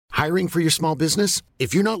Hiring for your small business?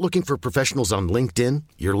 If you're not looking for professionals on LinkedIn,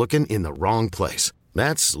 you're looking in the wrong place.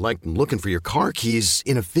 That's like looking for your car keys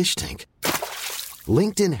in a fish tank.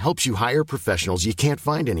 LinkedIn helps you hire professionals you can't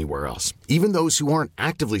find anywhere else, even those who aren't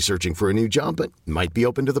actively searching for a new job but might be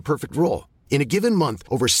open to the perfect role. In a given month,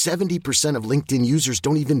 over 70% of LinkedIn users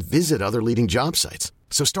don't even visit other leading job sites.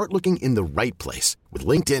 So start looking in the right place. With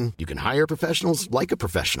LinkedIn, you can hire professionals like a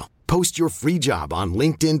professional. Post your free job on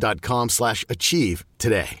linkedin.com/achieve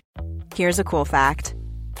today. Here's a cool fact.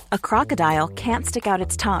 A crocodile can't stick out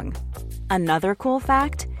its tongue. Another cool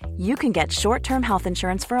fact, you can get short-term health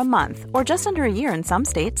insurance for a month or just under a year in some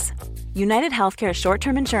states. United Healthcare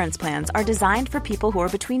short-term insurance plans are designed for people who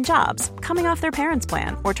are between jobs, coming off their parents'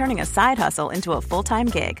 plan, or turning a side hustle into a full-time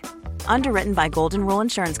gig. Underwritten by Golden Rule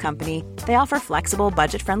Insurance Company, they offer flexible,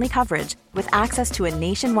 budget-friendly coverage with access to a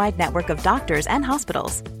nationwide network of doctors and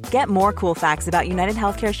hospitals. Get more cool facts about United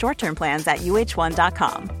Healthcare short-term plans at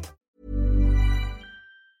uh1.com.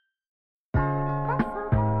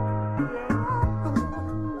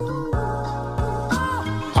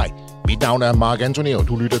 Mit navn er Mark Anthony, og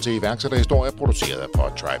du lytter til iværksætterhistorier produceret af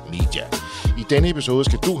Podtribe Media. I denne episode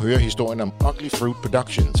skal du høre historien om Ugly Fruit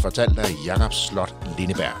Productions, fortalt af Jakob Slot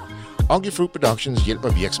Lindeberg. Ugly Fruit Productions hjælper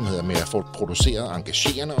virksomheder med at få produceret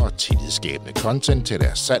engagerende og tillidsskabende content til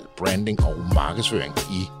deres salg, branding og markedsføring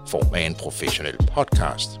i form af en professionel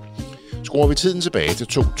podcast. Skruer vi tiden tilbage til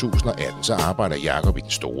 2018, så arbejder Jakob i den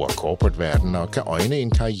store corporate-verden og kan øjne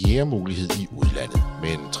en karrieremulighed i udlandet.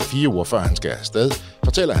 Men 3-4 uger før han skal afsted,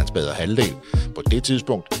 fortæller hans bedre halvdel på det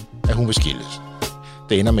tidspunkt, at hun vil skilles.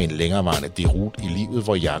 Det ender med en længerevarende derut i livet,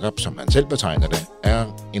 hvor Jakob, som han selv betegner det,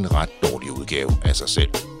 er en ret dårlig udgave af sig selv.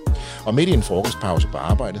 Og midt i en frokostpause på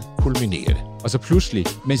arbejdet, kulminerer det. Og så pludselig,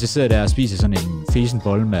 mens jeg sidder der og spiser sådan en fesen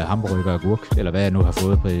bolle med hamburger og agurk, eller hvad jeg nu har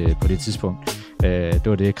fået på det tidspunkt, det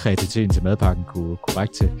var det, kreativiteten til madpakken kunne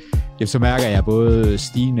række til, jamen, så mærker jeg både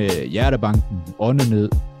stigende hjertebanken, åndenød,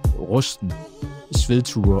 rusten,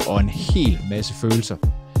 svedture og en hel masse følelser,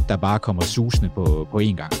 der bare kommer susende på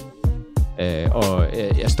én gang. Og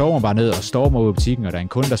jeg stormer bare ned og stormer ud i butikken, og der er en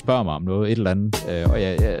kunde, der spørger mig om noget, et eller andet, og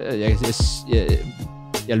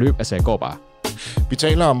jeg løb, altså jeg går bare. Vi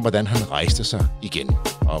taler om, hvordan han rejste sig igen,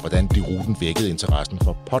 og hvordan deruten vækkede interessen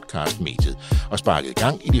for podcastmediet og sparkede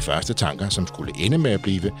gang i de første tanker, som skulle ende med at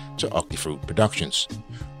blive til Ugly Fruit Productions.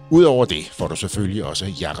 Udover det får du selvfølgelig også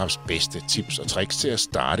Jakobs bedste tips og tricks til at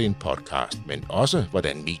starte en podcast, men også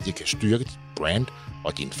hvordan mediet kan styrke dit brand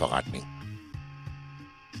og din forretning.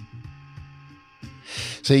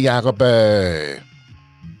 Så Jakob,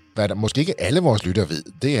 hvad der måske ikke alle vores lyttere ved,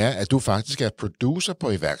 det er, at du faktisk er producer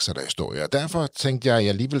på iværksætterhistorier. Og derfor tænkte jeg, at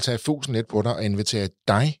jeg lige vil tage fusen lidt på dig og invitere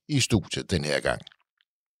dig i studiet den her gang.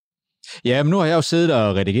 Ja, men nu har jeg jo siddet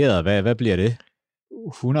og redigeret. Hvad bliver det?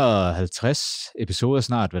 150 episoder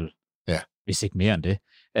snart vel? Ja. Hvis ikke mere end det,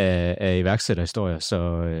 af iværksætterhistorier. Så,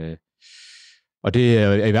 og det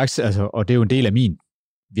er jo en del af min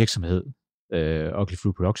virksomhed, Ugly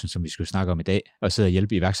Fruit Production, som vi skulle snakke om i dag, og sidde og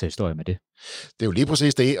hjælpe iværksætterhistorier med det. Det er jo lige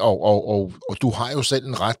præcis det, og du har jo selv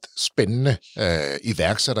en ret spændende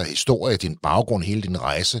iværksætterhistorie, din baggrund, hele din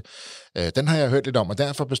rejse. Den har jeg hørt lidt om, og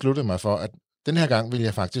derfor besluttede mig for, at den her gang vil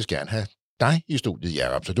jeg faktisk gerne have dig i studiet,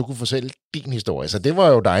 Jakob, så du kunne fortælle din historie. Så det var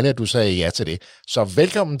jo dejligt, at du sagde ja til det. Så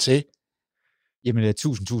velkommen til. Jamen,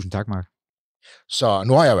 tusind tak, Mark. Så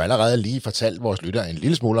nu har jeg jo allerede lige fortalt vores lyttere en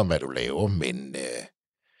lille smule om, hvad du laver,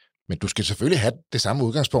 men du skal selvfølgelig have det samme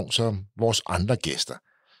udgangspunkt som vores andre gæster.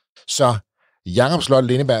 Så Jakob Slot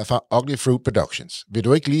Lindeberg fra Ugly Fruit Productions. Vil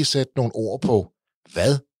du ikke lige sætte nogle ord på,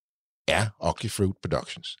 hvad er Ugly Fruit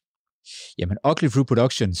Productions? Jamen, Ugly Fruit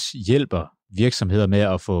Productions hjælper virksomheder med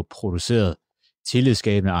at få produceret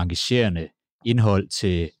tillidsskabende, engagerende indhold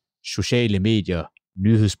til sociale medier,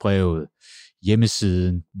 nyhedsbrevet,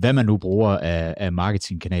 hjemmesiden, hvad man nu bruger af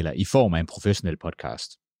marketingkanaler i form af en professionel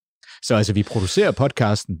podcast. Så altså, vi producerer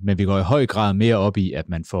podcasten, men vi går i høj grad mere op i, at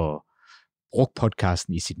man får brugt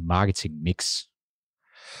podcasten i sit marketingmix.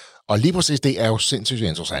 Og lige præcis det er jo sindssygt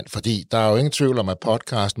interessant, fordi der er jo ingen tvivl om, at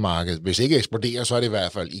podcastmarkedet, hvis ikke eksploderer, så er det i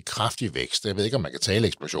hvert fald i kraftig vækst. Jeg ved ikke, om man kan tale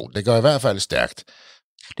eksplosion. Det går i hvert fald stærkt.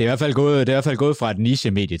 Det er i hvert fald gået fra et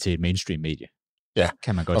niche-medie til et mainstream-medie. Ja,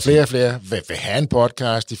 kan man godt og flere og flere vil have en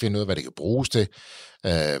podcast, de finder ud af, hvad det kan bruges til.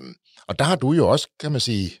 Og der har du jo også, kan man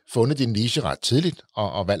sige, fundet din niche ret tidligt,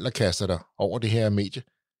 og valgt at kaste dig over det her medie.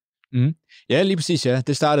 Mm. Ja, lige præcis, ja.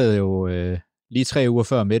 Det startede jo lige 3 uger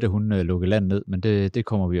før Mette, hun lukkede landet ned, men det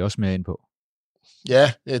kommer vi også med ind på.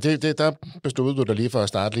 Ja, der bestod du der lige for at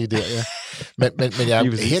starte lige der, ja. Men jeg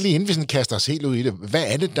her lige inden vi sådan kaster os helt ud i det,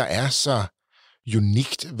 hvad er det, der er så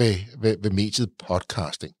unikt ved mediet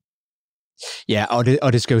podcasting? Ja,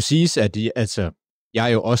 og det skal jo siges, at jeg er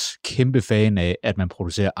jo også kæmpe fan af, at man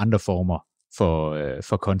producerer andre former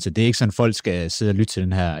for content. Det er ikke sådan, at folk skal sidde og lytte til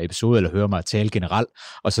den her episode, eller høre mig tale generelt,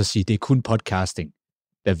 og så sige, det er kun podcasting,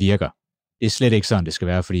 der virker. Det er slet ikke sådan, det skal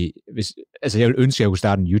være, fordi jeg vil ønske, at jeg kunne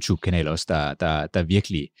starte en YouTube-kanal også, der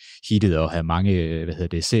virkelig hittede og havde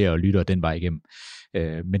mange seere og lyttere den vej igennem.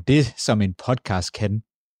 Men det, som en podcast kan,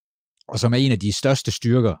 og som er en af de største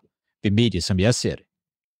styrker ved mediet, som jeg ser det,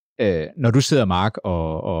 når du sidder, Mark,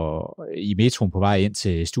 og i metroen på vej ind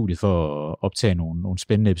til studiet for at optage nogle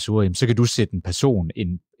spændende episoder, jamen, så kan du sætte en person,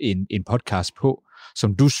 en podcast på,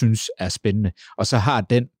 som du synes er spændende, og så har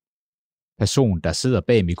den person, der sidder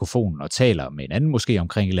bag mikrofonen og taler med en anden måske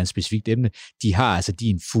omkring et eller andet specifikt emne, de har altså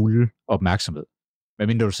din fulde opmærksomhed.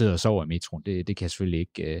 Medmindre du sidder og sover i metroen, det kan jeg selvfølgelig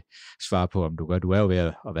ikke svare på, om du gør. Du er jo ved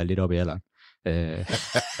at være lidt oppe i alderen.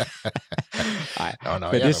 Nej,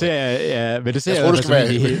 men det ser jeg... Ja, men det ser jeg tror, det skal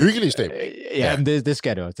være en hyggelig stemme. Ja, men det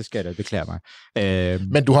skal det også. Det skal det, beklager mig.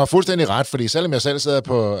 Men du har fuldstændig ret, fordi selvom jeg selv sidder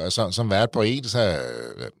på, som vært på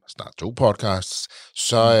snart 2 podcasts,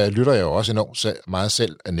 så lytter jeg jo også enormt meget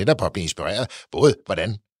selv, netop på at blive inspireret, både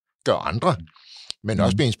hvordan gør andre, men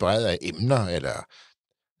også blive inspireret af emner,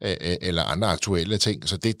 eller andre aktuelle ting.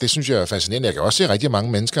 Så det synes jeg er fascinerende. Jeg kan også se rigtig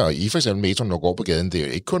mange mennesker, og i for eksempel metroen, når går på gaden, det er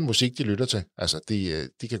jo ikke kun musik, de lytter til. Altså,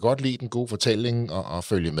 de kan godt lide den gode fortælling og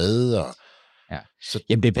følge med. Ja. Så,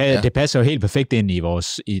 jamen, det passer jo helt perfekt ind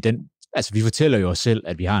i den... Altså, vi fortæller jo os selv,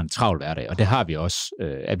 at vi har en travl hverdag, og det har vi også.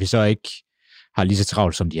 At vi så ikke har lige så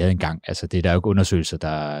travlt, som de havde engang. Altså, det er der jo ikke undersøgelser,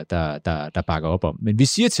 der bakker op om. Men vi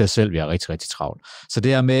siger til os selv, at vi har rigtig, rigtig travlt. Så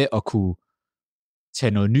det her med at kunne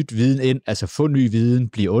tage noget nyt viden ind, altså få ny viden,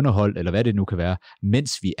 blive underholdt, eller hvad det nu kan være,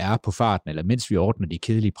 mens vi er på farten, eller mens vi ordner de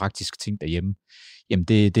kedelige praktiske ting derhjemme, jamen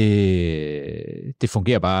det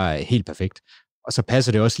fungerer bare helt perfekt. Og så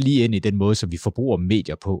passer det også lige ind i den måde, som vi forbruger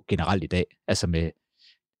medier på generelt i dag. Altså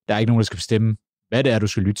der er ikke nogen, der skal bestemme, hvad det er, du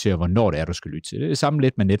skal lytte til, og hvornår det er, du skal lytte til. Det er det samme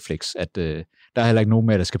lidt med Netflix, at der er heller ikke nogen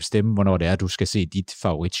med, der skal bestemme, hvornår det er, du skal se dit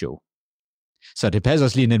favoritshow. Så det passer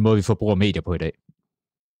også lige ind i den måde, vi forbruger medier på i dag.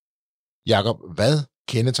 Jakob, hvad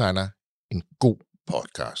kendetegner en god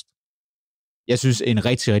podcast? Jeg synes, en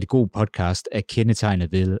rigtig, rigtig god podcast er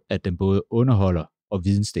kendetegnet ved, at den både underholder og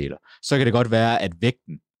vidensdeler. Så kan det godt være, at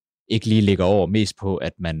vægten ikke lige ligger over mest på,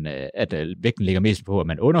 at vægten ligger mest på, at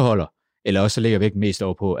man underholder, eller også ligger vægten mest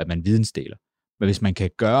over på, at man vidensdeler. Men hvis man kan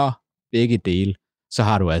gøre begge dele, så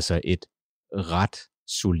har du altså et ret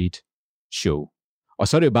solidt show. Og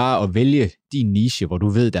så er det jo bare at vælge din niche, hvor du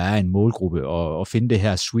ved, der er en målgruppe, og finde det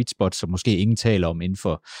her sweet spot, som måske ingen taler om inden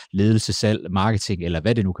for ledelse, salg, marketing, eller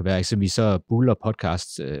hvad det nu kan være. Eksempelvis så buller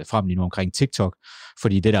podcasts frem lige nu omkring TikTok,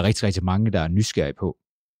 fordi det er der rigtig, rigtig mange, der er nysgerrige på.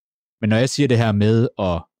 Men når jeg siger det her med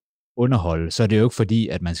at underholde, så er det jo ikke fordi,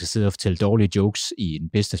 at man skal sidde og fortælle dårlige jokes i en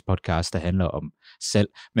business podcast, der handler om salg.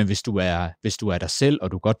 Men hvis du er dig selv,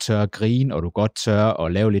 og du godt tør at grine, og du godt tør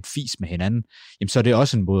at lave lidt fis med hinanden, jamen så er det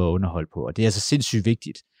også en måde at underholde på. Og det er altså sindssygt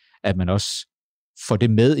vigtigt, at man også får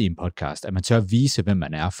det med i en podcast, at man tør at vise, hvem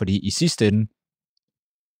man er. Fordi i sidste ende,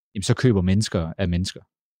 jamen så køber mennesker af mennesker.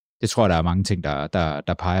 Det tror jeg, der er mange ting,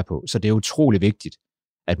 der peger på. Så det er utrolig vigtigt,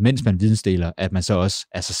 at mens man vidensdeler, at man så også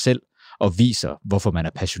er sig selv, og viser, hvorfor man er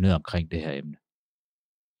passioneret omkring det her emne.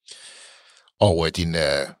 Og din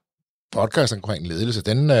podcast omkring ledelse,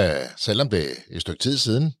 den, selvom det er et stykke tid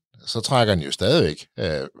siden, så trækker den jo stadigvæk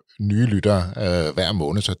nye lyttere hver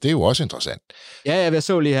måned, så det er jo også interessant. Ja, jeg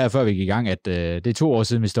så lige her, før vi gik i gang, at det er 2 år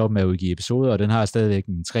siden, vi stoppede med at udgive episoder, og den har stadigvæk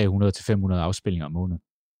 300-500 afspilninger om måneden.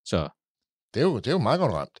 Så det er jo meget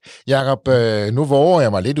godt ramt. Jakob, nu våger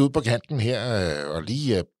jeg mig lidt ud på kanten her, og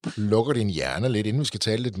lige plukker din hjerne lidt, inden vi skal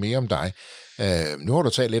tale lidt mere om dig. Nu har du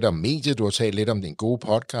talt lidt om mediet, du har talt lidt om din gode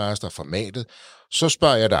podcast og formatet. Så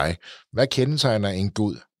spørger jeg dig, hvad kendetegner en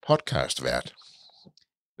god podcastvært?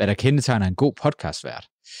 Hvad der kendetegner en god podcastvært?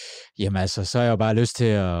 Jamen altså, så har jeg jo bare lyst til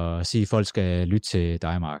at sige, at folk skal lytte til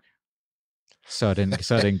dig, Mark. Så er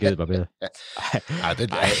den givet bare bedre.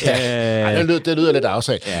 Det lyder lidt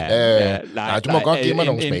afsat. Nej, du må godt give mig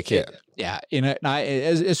nogle smæk her.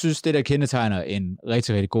 Jeg synes, det der kendetegner en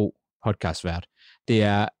rigtig, rigtig god podcastvært, det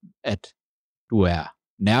er, at du er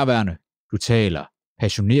nærværende, du taler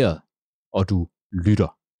passioneret, og du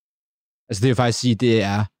lytter. Altså det vil faktisk sige, det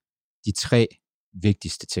er de 3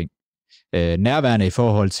 vigtigste ting. Nærværende i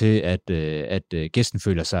forhold til, at gæsten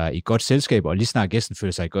føler sig i godt selskab, og lige snart gæsten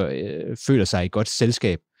føler sig i godt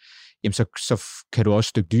selskab, jamen så kan du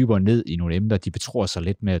også dykke dybere ned i nogle emner, de betror sig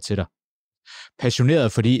lidt mere til dig.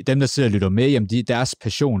 Passioneret, fordi dem, der sidder og lytter med, jamen deres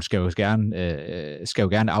passion skal jo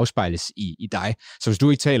gerne afspejles i dig. Så hvis du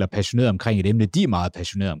ikke taler passioneret omkring et emne, de er meget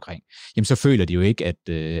passioneret omkring, jamen så føler de jo ikke,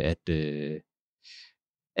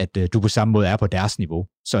 at du på samme måde er på deres niveau.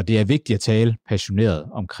 Så det er vigtigt at tale passioneret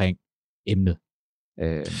omkring emnet.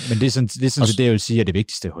 Men det er sådan set det, jeg vil sige, er det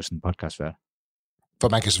vigtigste hos en podcastvært. For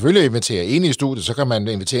man kan selvfølgelig invitere en i studiet, så kan man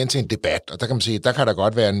invitere ind til en debat, og der kan man sige, der kan der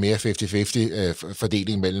godt være en mere 50-50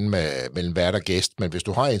 fordeling mellem vært og gæst, men hvis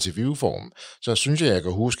du har interviewform, så synes jeg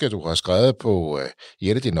kan huske, at du har skrevet på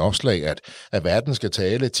i et af dine opslag, at værten skal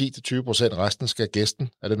tale 10-20%, resten skal gæsten.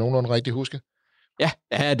 Er det nogenlunde rigtigt huske? Ja,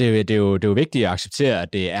 det er jo vigtigt at acceptere,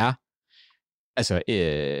 at det er, altså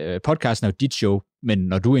podcasten er jo dit show, men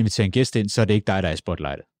når du inviterer en gæst ind, så er det ikke dig, der er i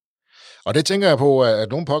spotlightet. Og det tænker jeg på, at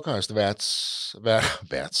nogle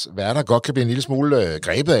podcastværter godt kan blive en lille smule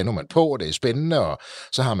grebet af, når man på, og det er spændende, og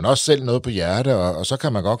så har man også selv noget på hjerte, og så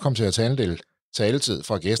kan man godt komme til at tage en del taletid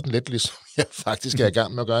fra gæsten, lidt ligesom jeg faktisk er i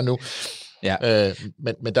gang med at gøre nu. Ja.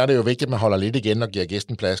 Men der er det jo vigtigt, at man holder lidt igen og giver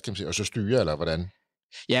gæsten plads, kan man sige, og så styre, eller hvordan?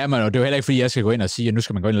 Ja, men det er jo heller ikke, fordi jeg skal gå ind og sige, at nu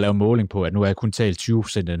skal man gå ind og lave måling på, at nu har jeg kun talt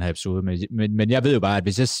 20% i den her episode. Men jeg ved jo bare, at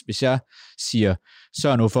hvis jeg siger,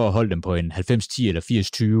 sørg nu for at holde dem på en 90-10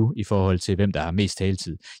 eller 80-20 i forhold til, hvem der har mest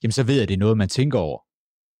taletid, jamen så ved jeg, at det er noget, man tænker over.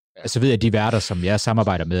 Ja. Altså ved jeg, at de værter, som jeg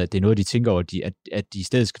samarbejder med, at det er noget, de tænker over, at de i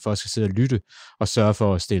stedet skal sidde og lytte og sørge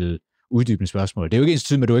for at stille uddybende spørgsmål. Det er jo ikke ens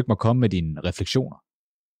tid, at du ikke må komme med dine refleksioner.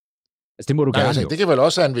 Altså, det må du gerne altså, det kan vel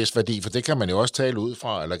også have en vis værdi, for det kan man jo også tale ud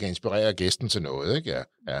fra, eller kan inspirere gæsten til noget, ikke?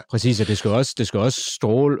 Ja. Præcis, og det skal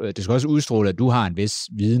også udstråle, at du har en vis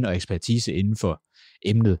viden og ekspertise inden for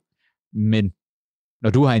emnet. Men når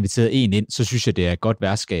du har inviteret en ind, så synes jeg, det er et godt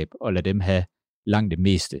værtskab at lade dem have langt det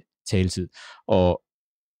meste taletid. Og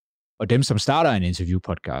dem, som starter en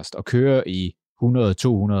interviewpodcast og kører i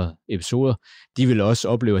 100-200 episoder, de vil også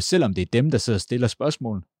opleve, at selvom det er dem, der sidder og stiller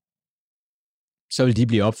spørgsmål, så vil de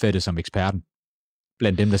blive opfattet som eksperten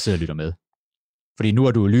blandt dem, der sidder og lytter med. Fordi nu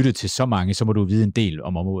har du lyttet til så mange, så må du vide en del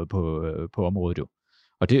om området på området jo.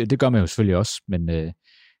 Og det gør man jo selvfølgelig også, men det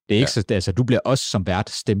er ikke så, altså du bliver også som vært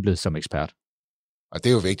stemplet som ekspert. Og det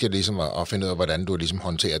er jo vigtigt ligesom at finde ud af, hvordan du ligesom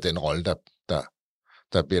håndterer den rolle,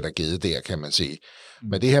 der bliver der givet der, kan man sige.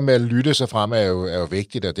 Men det her med at lytte sig frem er jo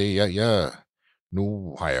vigtigt, og det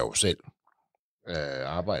nu har jeg jo selv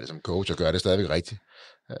arbejdet som coach og gør det stadigvæk rigtigt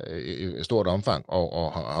i stort omfang,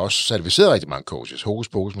 og har også certificeret rigtig mange coaches. Hokus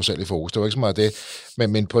pokus, mig selv i fokus. Det var ikke så meget det.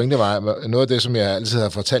 Men min pointe var, noget af det, som jeg altid har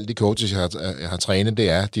fortalt de coaches, jeg har trænet, det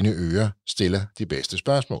er, at dine ører stiller de bedste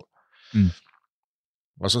spørgsmål.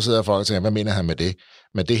 Og så sidder folk og tænker, hvad mener han med det?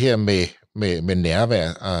 Men det her med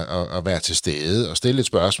nærvær og være til stede og stille et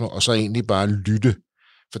spørgsmål, og så egentlig bare lytte.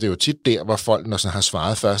 For det er jo tit der, hvor folk, når sådan har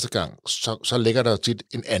svaret første gang, så ligger der jo tit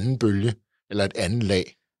en anden bølge, eller et andet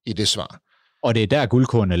lag i det svar. Og det er der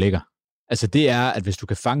guldkornene ligger. Altså det er, at hvis du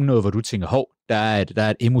kan fange noget, hvor du tænker, der er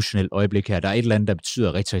et emotionelt øjeblik her, der er et eller andet, der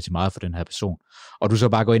betyder rigtig, rigtig meget for den her person, og du så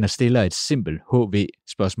bare går ind og stiller et simpelt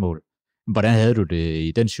HV-spørgsmål. Hvordan havde du det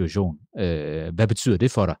i den situation? Hvad betyder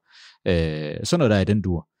det for dig? Sådan noget der i den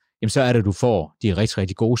dur. Jamen så er det, at du får de rigtig,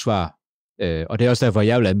 rigtig gode svar. Og det er også derfor,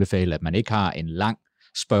 jeg vil anbefale, at man ikke har en lang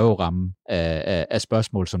spørgeramme af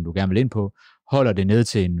spørgsmål, som du gerne vil ind på. Holder det ned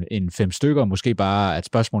til en 5 stykker, måske bare, at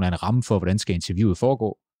spørgsmålet er en ramme for, hvordan skal interviewet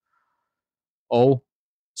foregå. Og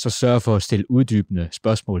så sørge for at stille uddybende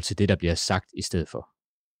spørgsmål til det, der bliver sagt i stedet for.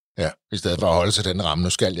 Ja, i stedet for at holde sig den ramme, nu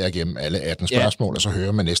skal jeg igennem alle 18 spørgsmål, og så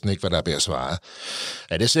hører man næsten ikke, hvad der bliver svaret.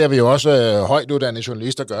 Ja, det ser vi jo også højt uddannede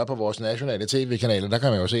journalister gøre på vores nationale tv-kanaler. Der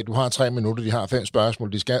kan man jo se, at du har 3 minutter, de har 5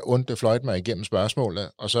 spørgsmål, de skal ondt fløjte mig igennem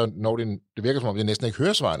spørgsmålet, og så når det virker som om, de næsten ikke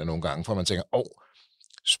hører svarene nogle gange, for man tænker,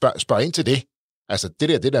 spørg ind til det. Altså,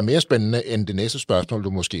 det der er mere spændende, end det næste spørgsmål, du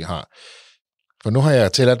måske har. For nu har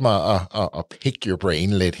jeg tilladt mig at pick your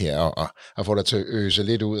brain lidt her, og få dig til at øse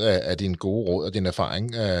lidt ud af din gode råd og din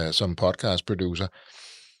erfaring som podcast-producer.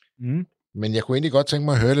 Men jeg kunne egentlig godt tænke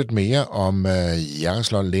mig at høre lidt mere om Jakob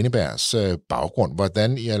Slot Lindebergs baggrund.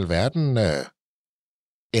 Hvordan i alverden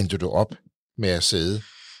endte du op med at sidde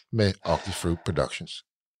med Ugly Fruit Productions?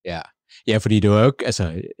 Ja, fordi det var jo ikke,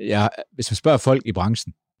 altså, hvis man spørger folk i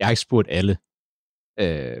branchen, jeg har ikke spurgt alle,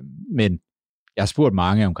 men jeg har spurgt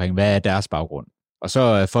mange omkring, hvad er deres baggrund? Og så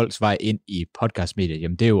er folks vej ind i podcastmediet,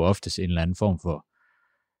 jamen det er jo oftest en eller anden form for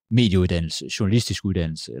medieuddannelse, journalistisk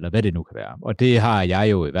uddannelse, eller hvad det nu kan være. Og det har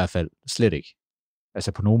jeg jo i hvert fald slet ikke.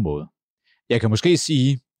 Altså på nogen måde. Jeg kan måske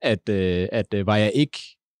sige, at var jeg ikke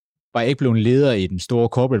blevet leder i den store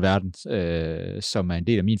corporate-verden, som er en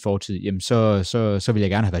del af min fortid, jamen så vil jeg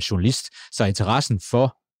gerne have været journalist. Så interessen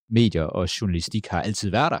for medier og journalistik har altid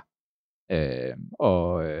været der.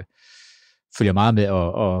 Følger meget med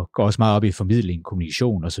og går også meget op i formidling,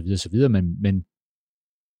 kommunikation osv.,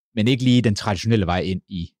 men ikke lige den traditionelle vej ind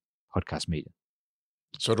i podcastmediet.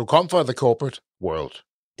 Så du kom fra the corporate world?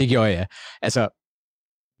 Det gjorde jeg. Altså,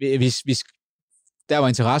 der var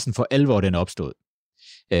interessen for alvor, den opstod.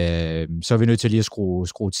 Så er vi nødt til lige at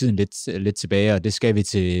skrue tiden lidt tilbage, og det skal vi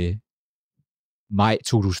til maj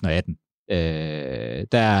 2018.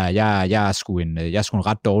 Jeg er sgu en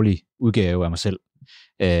ret dårlig udgave af mig selv.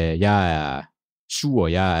 Jeg er sur,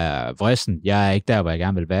 jeg er vrissen, jeg er ikke der, hvor jeg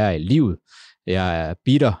gerne vil være i livet. Jeg er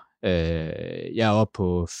bitter, jeg er oppe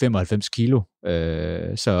på 95 kilo,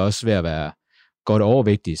 så er jeg også ved at være godt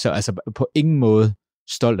overvægtig. Så altså på ingen måde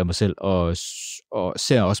stolt af mig selv, og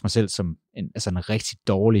ser også mig selv som en rigtig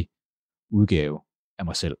dårlig udgave af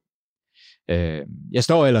mig selv. Jeg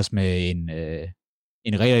står ellers med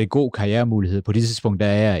en rigtig god karrieremulighed. På det tidspunkt, der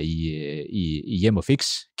er jeg i Hjem &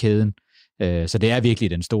 Fix-kæden, så det er virkelig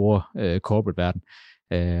den store corporate-verden,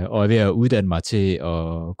 og jeg er ved at uddanne mig til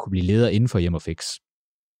at kunne blive leder inden for Hjem & Fix.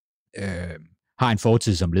 Har en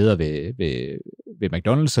fortid som leder ved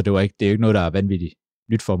McDonald's, så det er jo ikke noget, der er vanvittigt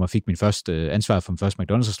nyt for mig. Jeg fik min første ansvar for min første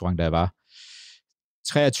McDonald's-restaurant, da jeg var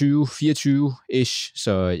 23-24-ish,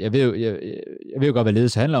 så jeg ved jo godt, hvad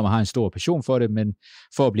ledelse handler om, og har en stor passion for det, men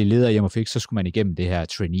for at blive leder i Hjem & Fix, så skulle man igennem det her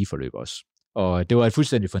trainee-forløb også. Og det var et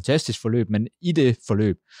fuldstændig fantastisk forløb, men i det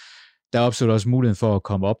forløb, der opstod også muligheden for at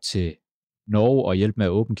komme op til Norge og hjælpe med at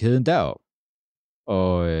åbne kæden derop.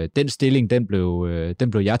 Og den stilling, den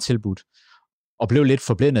blev jeg tilbudt, og blev lidt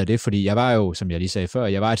forblændet af det, fordi jeg var jo, som jeg lige sagde før,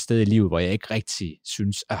 jeg var et sted i livet, hvor jeg ikke rigtig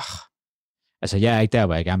synes, jeg er ikke der,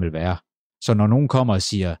 hvor jeg gerne vil være. Så når nogen kommer og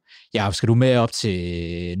siger, ja, skal du med op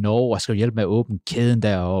til Norge, og skal du hjælpe med at åbne kæden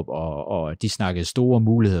derop, og de snakkede store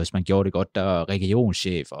muligheder, hvis man gjorde det godt, der var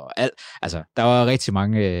regionschef og alt. Altså, der var rigtig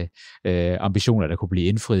mange ambitioner, der kunne blive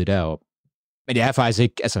indfriet derop. Men jeg er faktisk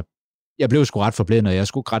ikke, jeg blev sgu ret forblændet, og jeg er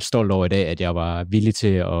sgu ret stolt over i dag, at jeg var villig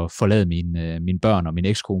til at forlade mine børn og min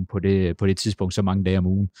ekskone på det tidspunkt, så mange dage om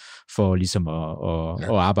ugen, for ligesom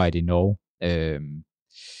at arbejde i Norge.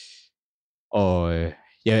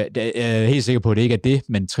 Jeg er helt sikker på, at det ikke er det,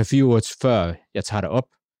 men 3-4 uger før jeg tager det op,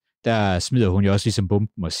 der smider hun jo også ligesom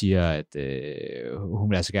bomben og siger, at hun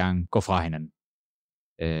vil altså gerne gå fra hinanden.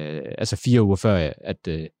 4 uger før, at...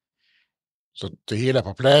 Så det hele er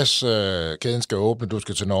på plads, kæden skal åbne, du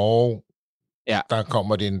skal til Norge. Ja. Der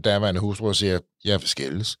kommer din daværende hustru og siger, jeg vil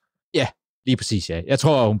skældes. Ja, lige præcis, ja. Jeg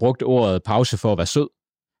tror, hun brugte ordet pause for at være sød,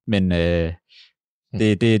 men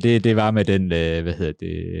det var med den,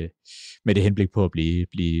 med det henblik på at blive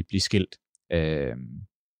skilt.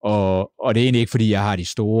 Og det er egentlig ikke, fordi jeg har de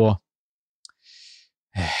store,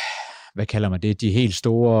 hvad kalder man det, de helt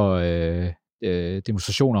store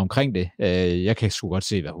demonstrationer omkring det. Jeg kan sgu godt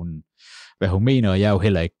se, hvad hun mener, og jeg er jo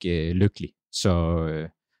heller ikke lykkelig.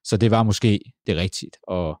 Så det var måske det rigtigt.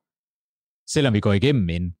 Og selvom vi går igennem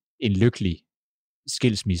en lykkelig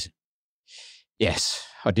skilsmisse, yes,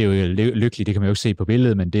 og det er jo lykkeligt, det kan man jo ikke se på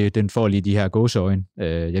billedet, men den får lige de her gåseøjne.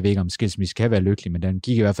 Jeg ved ikke, om skilsmisse kan være lykkelig, men den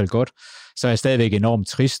gik i hvert fald godt. Så er jeg stadigvæk enormt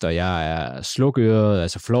trist, og jeg er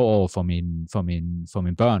slukøret, flov over for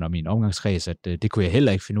mine børn og min omgangskreds, at det kunne jeg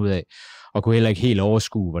heller ikke finde ud af, og kunne heller ikke helt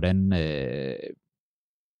overskue, hvordan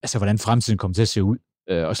fremtiden kommer til at se ud.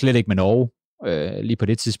 Og slet ikke med Norge, lige på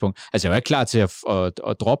det tidspunkt. Jeg var ikke klar til at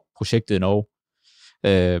droppe projektet i Norge,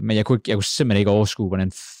 men jeg kunne simpelthen ikke overskue,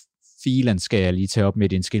 hvordan filen skal jeg lige tage op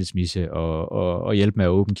midt i en skilsmisse og hjælpe med at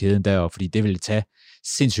åbne kæden deroppe, fordi det ville tage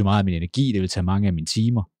sindssygt meget af min energi, det ville tage mange af mine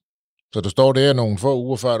timer. Så du står der nogle få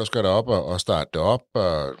uger før, du skal derop og starte det op,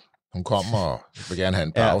 og hun kommer og vil gerne have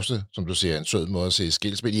en pause, som du siger, en sød måde at se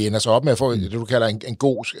skilsmisse. I ender så op med at få det, du kalder en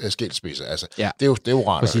god skilsmisse. Det er jo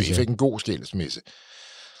rart, at I fik en god skilsmisse.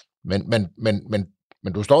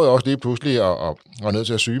 Men du står jo også lige pludselig og er nødt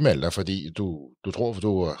til at sygemelde dig, fordi du tror, for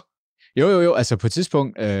du... Jo, på et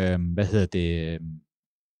tidspunkt, jeg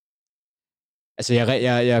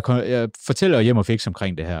fortæller Hjem & Fix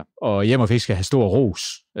omkring det her, og Hjem & Fix skal have stor ros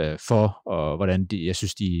for, og hvordan jeg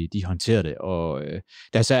synes, de håndterer det, og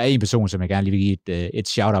der så er en person, som jeg gerne lige vil give et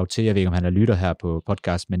shout-out til, jeg ved ikke, om han er lytter her på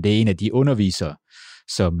podcast, men det er en af de undervisere,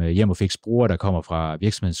 som Hjem & Fix bruger, der kommer fra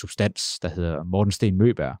virksomhedens Substans, der hedder Morten Sten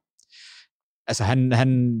Møberg.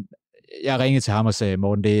 Jeg ringede til ham og sagde,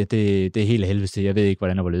 Morten, det er helt helvedes til, jeg ved ikke,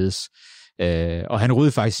 hvordan det var ledes. Og han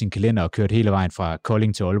ryddede faktisk sin kalender og kørte hele vejen fra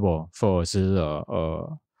Kolding til Aalborg for at sidde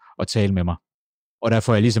og tale med mig. Og der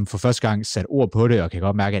får jeg ligesom for første gang sat ord på det, og kan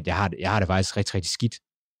godt mærke, at jeg har det faktisk rigtig, rigtig skidt.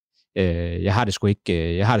 Jeg har det sgu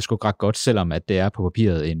ikke ret godt, selvom at det er på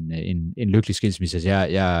papiret en lykkelig skilsmisse.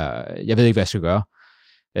 Jeg ved ikke, hvad jeg skal gøre,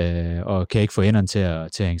 og kan ikke få enderne til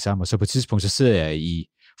at hænge sammen. Og så på et tidspunkt, så sidder jeg i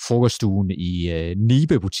frokoststuen i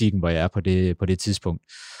Nibe-butikken, hvor jeg er på det tidspunkt.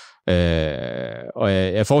 Og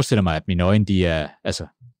jeg forestiller mig, at mine øjne, de er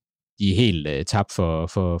helt tabt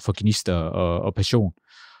for gnister og passion.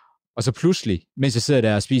 Og så pludselig, mens jeg sidder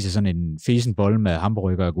der og spiser sådan en fesen bolle med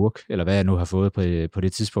hamburger og agurk, eller hvad jeg nu har fået på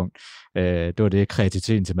det tidspunkt, det var det,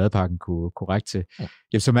 kreativiteten til madpakken kunne række til,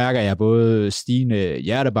 jamen, så mærker jeg både stigende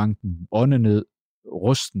hjertebanken, åndenød,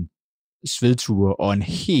 rusten, svedture og en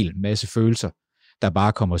hel masse følelser, der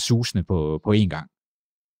bare kommer susende på én gang.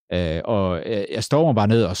 Og jeg stormer bare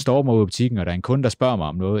ned og stormer ud i butikken, og der er en kunde, der spørger mig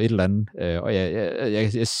om noget, et eller andet, og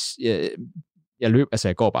jeg løb, altså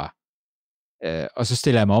jeg går bare. Og så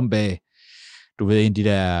stiller jeg mig om bag, du ved, en af de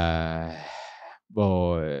der,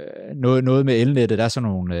 hvor noget med elnettet, der er sådan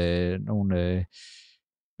nogle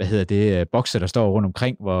bokser, der står rundt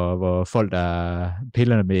omkring, hvor folk, der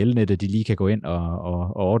piller med elnettet, de lige kan gå ind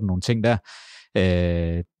og ordne nogle ting der.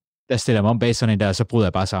 Der stiller jeg mig om bag sådan en der, og så bryder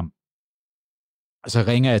jeg bare sammen. Og så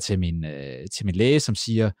ringer jeg til min læge, som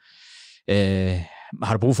siger,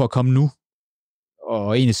 har du brug for at komme nu?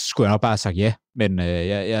 Og egentlig skulle jeg nok bare have sagt ja, men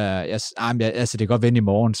altså, det kan godt vende i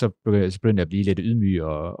morgen, så begyndte jeg at blive lidt ydmyg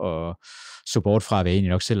og så bort fra, hvad jeg egentlig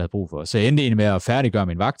nok selv havde brug for. Så jeg endte egentlig med at færdiggøre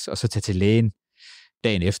min vagt, og så tage til lægen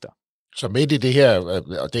dagen efter. Så midt i det her,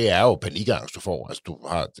 og det er jo panikangst, du får, altså du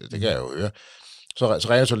har, det kan jeg jo høre, så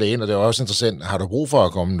ringer du til lægen, og det er også interessant, har du brug for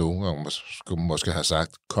at komme nu? Og skulle måske have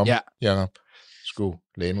sagt, kom, Jacob. Skulle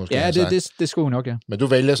lægen måske have sagt. Det skulle hun nok, ja. Men du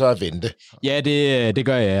vælger så at vente. Ja, det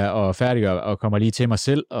gør jeg, og færdiggør, og kommer lige til mig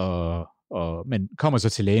selv, men kommer så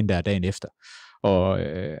til lægen der dagen efter. Og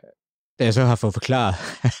da jeg så har fået forklaret,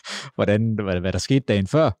 hvad der skete dagen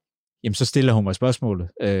før, jamen så stiller hun mig spørgsmålet,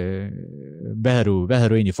 hvad havde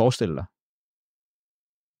du egentlig forestillet dig?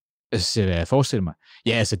 Så jeg forestiller mig,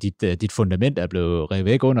 ja, altså dit fundament er blevet revet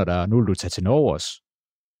væk under dig, og nu vil du tage til Norge også.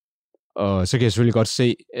 Og så kan jeg selvfølgelig godt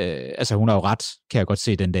se, altså hun har jo ret, kan jeg godt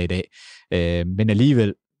se den dag i dag, men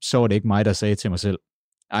alligevel, så var det ikke mig, der sagde til mig selv,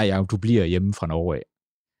 ej Jacob, du bliver hjemme fra Norge af.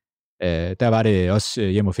 Der var det også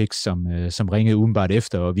Hjem og Fix, som ringede umiddelbart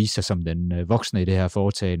efter og viste sig som den voksne i det her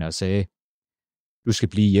foretagende og sagde, du skal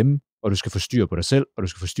blive hjemme, og du skal få styr på dig selv, og du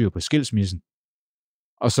skal få styr på skilsmissen,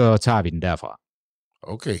 og så tager vi den derfra.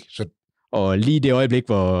 Okay, så... Og lige det øjeblik,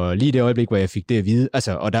 hvor jeg fik det at vide,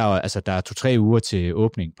 og der er 2-3 uger til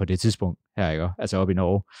åbning på det tidspunkt her, ikke? Altså oppe i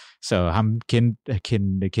Norge. Så ham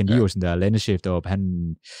Ken Iversen, der er landeschef deroppe,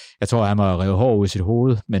 jeg tror, han var revet hår ud i sit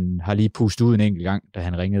hoved, men har lige pustet ud en enkelt gang, da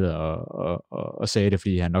han ringede og sagde det,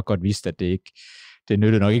 fordi han nok godt vidste, at det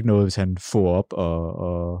nyttede nok ikke noget, hvis han får op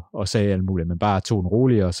og sagde alt muligt, men bare tog den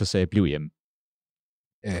roligt, og så sagde, bliv hjemme.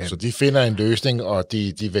 Så de finder en løsning, og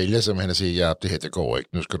de vælger simpelthen at sige, ja, det her, det går ikke,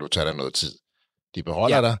 nu skal du tage dig noget tid. De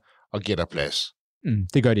beholder dig og giver dig plads.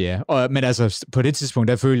 Det gør de, ja. Men altså, på det tidspunkt,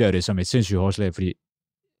 der føler jeg det som et sindssygt hårdslag, fordi,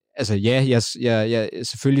 altså ja, jeg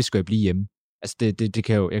selvfølgelig skal jeg blive hjemme. Altså, det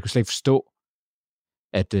kan jeg kan slet ikke forstå,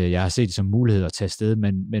 at jeg har set det som mulighed at tage afsted,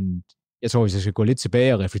 men jeg tror, hvis jeg skal gå lidt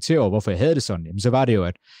tilbage og reflektere over, hvorfor jeg havde det sådan, jamen, så var det jo,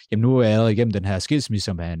 at nu er jeg igennem den her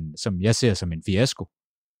skilsmisse, som jeg ser som en fiasko.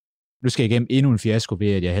 Nu skal jeg igennem endnu en fiasko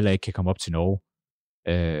ved, at jeg heller ikke kan komme op til Norge.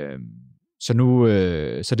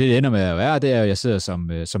 Så det ender med at være, det er, at jeg sidder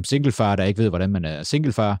som singlefar, der ikke ved, hvordan man er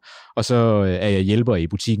singlefar, og så er jeg hjælper i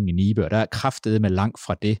butikken i Nibe, og der er kraftedeme langt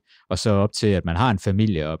fra det, og så op til, at man har en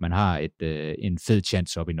familie, og man har en fed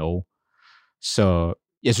chance op i Norge. Så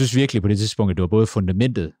jeg synes virkelig på det tidspunkt, at det var både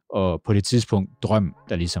fundamentet, og på det tidspunkt drøm,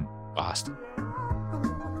 der ligesom raste.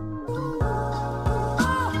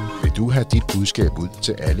 Vil du have dit budskab ud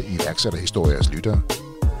til alle iværksætterhistoriers lyttere?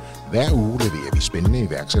 Hver uge leverer vi spændende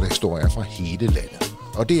iværksætterhistorier fra hele landet,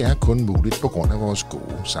 og det er kun muligt på grund af vores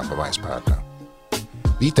gode samarbejdspartnere.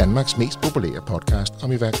 Vi er Danmarks mest populære podcast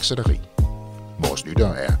om iværksætteri. Vores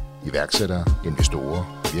lyttere er iværksættere, investorer,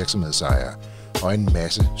 virksomhedsejere og en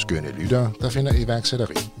masse skønne lyttere, der finder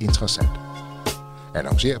iværksætteri interessant.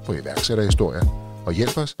 Annoncer på iværksætterhistorier og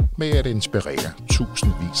hjælp os med at inspirere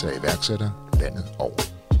tusindvis af iværksættere landet over.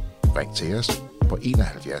 Ring til os på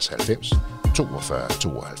 71 90 42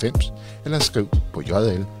 92 eller skriv på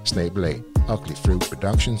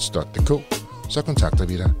jl@uglyfruitproductions.dk, så kontakter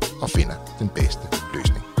vi dig og finder den bedste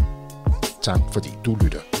løsning. Tak fordi du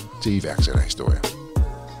lytter til iværksætterhistorier.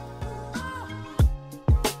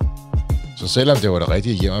 Så selvom det var det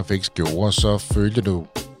rigtige Hjem og Fix gjorde, så følte du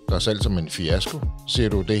dig selv som en fiasko. Ser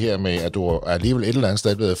du det her med, at du er alligevel et eller andet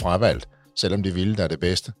sted blevet fravalgt, selvom det ville der er det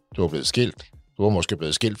bedste? Du er blevet skilt. Du var måske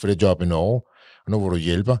blevet skilt for det job i Norge, og nu hvor du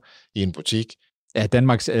hjælper i en butik. Ja,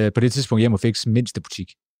 Danmarks på det tidspunkt Hjem og Fix mindste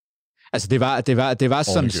butik. Altså det var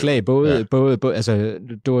sådan et slag, både altså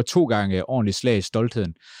det var 2 gange ordentligt slag i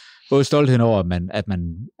stoltheden. Både stoltheden over, at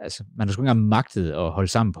man har sgu ikke engang magtet at holde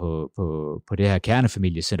sammen på det her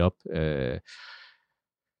kernefamilie setup.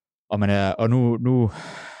 Og nu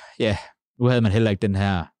havde man heller ikke den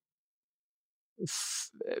her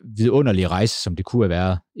vidunderlig rejse, som det kunne have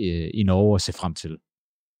været i Norge at se frem til.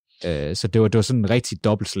 Så det var sådan en rigtig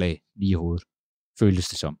dobbeltslag lige i hovedet, føltes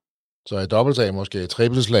det som. Så et dobbeltslag, måske et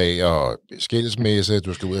trippelslag og skilsmisse,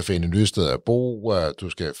 du skal ud og finde et nyt sted at bo, og du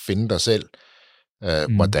skal finde dig selv.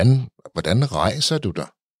 Hvordan rejser du dig,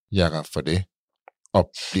 Jakob, for det,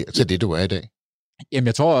 og bliver til det, du er i dag? Jamen,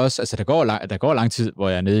 jeg tror også, altså der går lang tid, hvor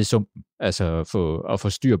jeg er nede i sumpen, altså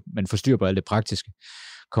få styr på alt det praktiske.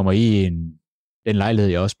 Kommer i den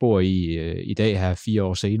lejlighed, jeg også bor i dag her 4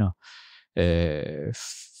 år senere.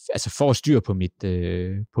 Altså for at styr på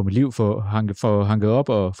mit liv, for hanket op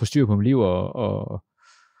og få styr på mit liv, og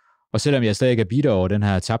selvom jeg stadig er bitter over den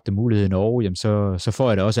her tabte mulighed i Norge, jamen så får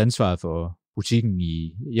jeg da også ansvaret for butikken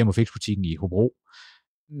Hjem og Fix-butikken i Hobro.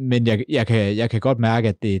 Men jeg kan godt mærke,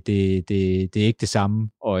 at det er ikke det samme,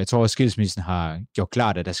 og jeg tror, at skilsmissen har gjort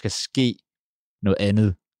klart, at der skal ske noget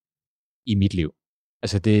andet i mit liv.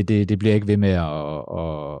 Altså det bliver ikke ved med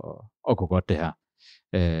at gå godt, det her.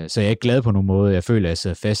 Så jeg er ikke glad på nogen måde. Jeg føler, at jeg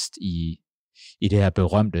sidder fast i det her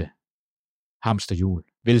berømte hamsterhjul.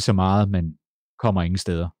 Vil så meget, men kommer ingen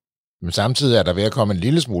steder. Men samtidig er der ved at komme en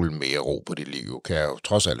lille smule mere ro på dit liv, kan jeg jo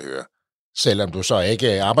trods alt høre. Selvom du så ikke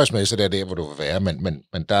er arbejdsmæssigt der, hvor du vil være,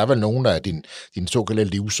 men der er vel nogen af dine såkaldte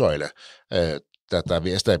livsøjler, der er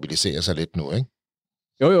ved at stabilisere sig lidt nu, ikke?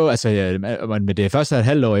 Jo, altså, men det er først et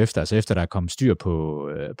halvt år efter, altså efter der er kommet styr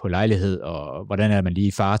på lejlighed, og hvordan er man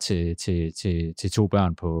lige far til 2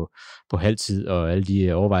 børn på halvtid, og alle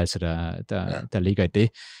de overvejelser, der ligger i det.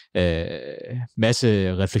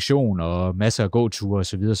 Masse refleksion, og masser af gåture, og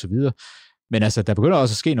så videre, og så videre. Men altså, der begynder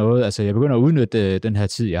også at ske noget. Altså, jeg begynder at udnytte den her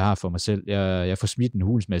tid, jeg har for mig selv. Jeg får smidt en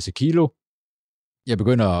hulens masse kilo. Jeg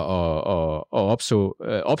begynder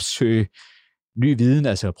at opsøge ny viden,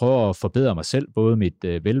 altså prøve at forbedre mig selv, både mit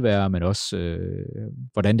velvære, men også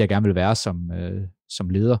hvordan jeg gerne vil være som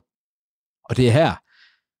leder. Og det er her,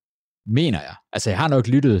 mener jeg. Altså, jeg har nok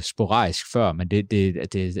lyttet sporadisk før, men det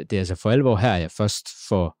er altså for alvor her, jeg først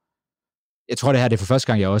får... Jeg tror, det her det er for første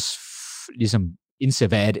gang, jeg også ligesom indser,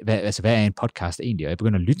 hvad er en podcast egentlig, og jeg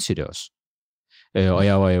begynder at lytte til det også. Og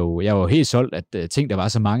jeg var jo helt solgt, at ting, der var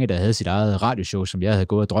så mange, der havde sit eget radioshow, som jeg havde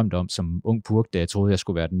gået og drømt om som ung purk, da jeg troede, jeg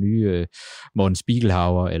skulle være den nye Morten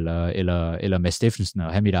Spiegelhauer eller Mads Steffensen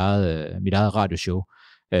og have mit eget radioshow.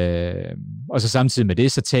 Og så samtidig med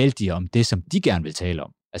det, så talte de om det, som de gerne vil tale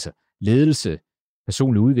om. Altså ledelse,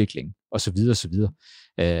 personlig udvikling osv. osv.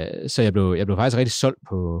 Så jeg blev faktisk rigtig solgt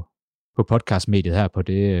på podcastmediet her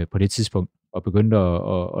på det tidspunkt, og begyndte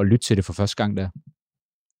at lytte til det for første gang der.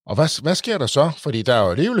 Og hvad sker der så? Fordi der er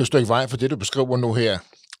jo alligevel et stykke vej for det, du beskriver nu her,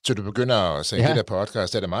 til du begynder at sende det der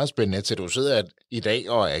podcast. Det er meget spændende, til du sidder i dag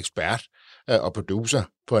og er ekspert og producer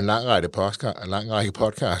på en lang række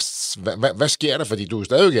podcasts. Hvad sker der? Fordi du er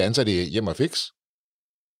stadig ansat i Hjem og Fix.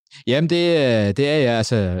 Jamen, det er jeg.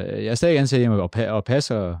 Altså, jeg er stadig ansat hjemme og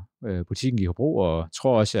passer butikken i Hobro, og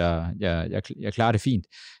tror også, jeg klarer det fint.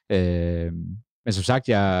 Men som sagt,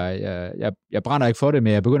 jeg brænder ikke for det,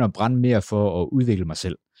 men jeg begynder at brænde mere for at udvikle mig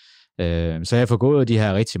selv. Så jeg har fået gået de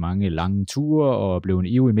her rigtig mange lange ture, og blevet en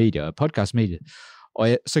ivrig medie og podcastmedie.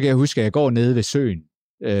 Og så kan jeg huske, at jeg går nede ved søen,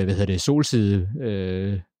 Solside,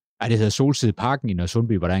 det hedder Solsideparken i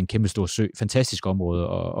Nørresundby, hvor der er en kæmpe stor sø, fantastisk område,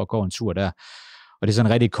 og går en tur der. Og det er sådan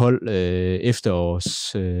en rigtig kold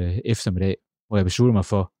eftermiddag, hvor jeg beslutter mig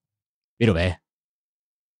for, ved du hvad,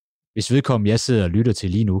 hvis vedkommende, jeg sidder og lytter til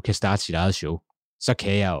lige nu, kan starte sit eget show, så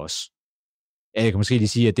kan jeg også. Jeg kan måske lige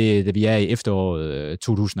sige, at vi er i efteråret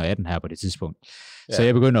 2018 her på det tidspunkt. Ja. Så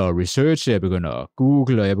jeg begynder at researche, jeg begynder at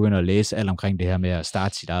google, og jeg begynder at læse alt omkring det her med at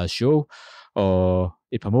starte sit eget show. Og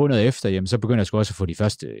et par måneder efter, jamen, så begynder jeg sgu også at få de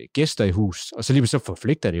første gæster i hus. Og så lige så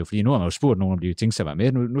forpligter det jo, fordi nu har man jo spurgt nogen, om de tænker sig at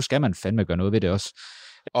være med. Nu skal man fandme gøre noget ved det også.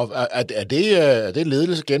 Og er det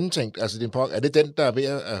ledelse gennemtænkt? Altså, er det den, der er ved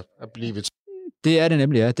at blive... Det er det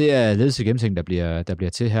nemlig, ja. Det er ledelse gennemtænkt, der bliver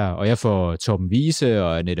til her. Og jeg får Torben Wiese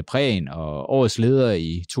og Annette Prehn og årets leder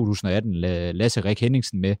i 2018, Lasse Rik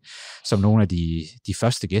Henningsen med, som nogle af de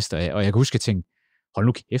første gæster af. Og jeg kan huske at tænke, hold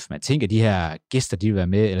nu kæft, man tænker de her gæster, de vil være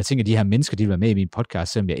med, eller tænker de her mennesker, de vil være med i min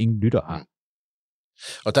podcast, selvom jeg ingen lytter har.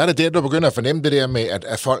 Og der er det der, du begynder at fornemme det der med,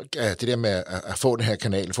 at folk, det der med at få den her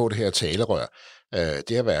kanal, få det her talerør,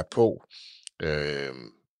 det at være på,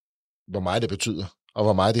 hvor meget det betyder, og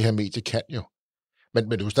hvor meget det her medie kan jo.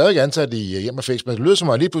 Men du er stadig ansat i Hjem og Fix, men det lyder som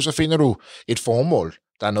om, lige pludselig finder du et formål.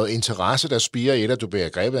 Der er noget interesse, der spirer i dig. Du bliver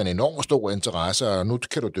grebet af en enorm stor interesse, og nu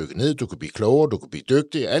kan du dykke ned, du kan blive klogere, du kan blive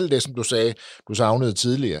dygtig. Alt det, som du sagde, du savnede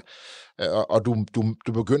tidligere. Og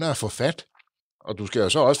du begynder at få fat. Og du skal jo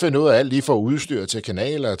så også finde ud af alt lige fra udstyr til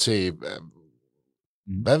kanaler, til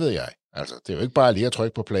Hvad ved jeg? Altså, det er jo ikke bare lige at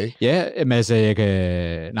trykke på play. Ja, men altså,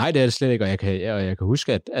 nej, det er det slet ikke, og jeg kan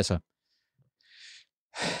huske, at altså,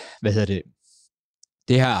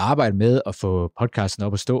 det her arbejde med at få podcasten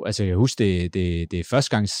op at stå, altså jeg kan huske, det er første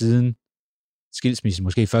gang siden skilsmissen,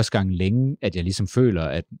 måske første gang længe, at jeg ligesom føler,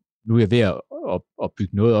 at nu er jeg ved at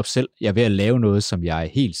bygge noget op selv. Jeg er ved at lave noget, som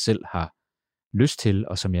jeg helt selv har lyst til,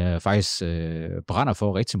 og som jeg faktisk brænder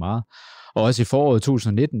for rigtig meget. Og også i foråret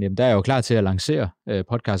 2019, jamen, der er jeg jo klar til at lancere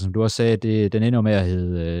podcasten, som du også sagde, den ender med at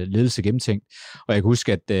hedde Ledelse Gennemtænkt. Og jeg kan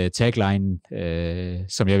huske, at tagline,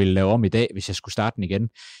 som jeg ville lave om i dag, hvis jeg skulle starte den igen,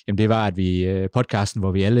 jamen det var, at podcasten,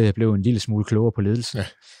 hvor vi alle blev en lille smule klogere på ledelse.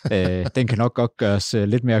 Ja. Den kan nok godt gøres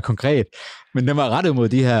lidt mere konkret, men den var rettet mod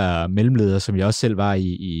de her mellemledere, som jeg også selv var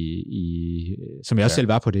selv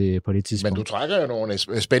var på det tidspunkt. Men du trækker jo nogle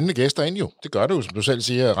spændende gæster ind jo. Det gør du, som du selv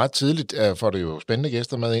siger, ret tidligt får du jo spændende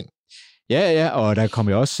gæster med ind. Ja, og der kom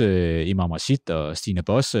jo også Imam Rashid og Stine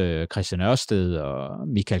Boss, Christian Ørsted og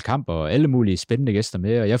Michael Kamp og alle mulige spændende gæster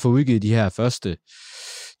med, og jeg får udgivet de her første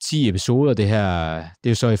 10 episoder. Det er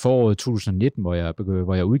jo så i foråret 2019,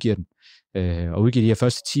 hvor jeg udgiver den, og udgiver de her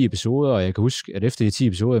første 10 episoder, og jeg kan huske, at efter de 10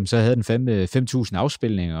 episoder, så havde den 5.000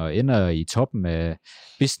 afspilninger og ender i toppen af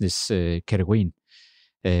business-kategorien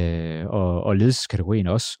og ledelseskategorien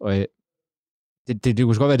også, og det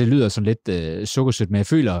kunne godt være, at det lyder sådan lidt sukkersødt, men jeg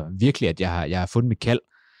føler virkelig, at jeg har fundet mit kald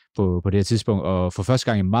på det her tidspunkt, og for første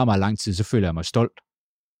gang i meget, meget lang tid, så føler jeg mig stolt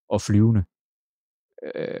og flyvende.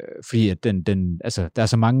 Fordi at altså, der er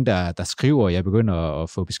så mange, der skriver, og jeg begynder at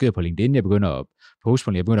få beskeder på LinkedIn, jeg begynder at poste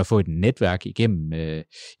på, jeg begynder at få et netværk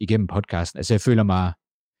igennem podcasten. Altså jeg føler,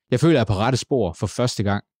 jeg er på rette spor for første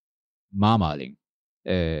gang meget, meget længe.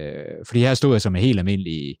 Fordi her stod jeg som en helt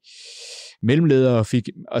almindelig mellemleder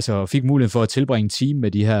og fik muligheden for at tilbringe en time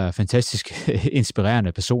med de her fantastiske,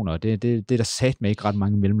 inspirerende personer. Det der sat med ikke ret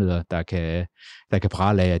mange mellemledere, der kan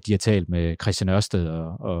prale af, at de har talt med Christian Ørsted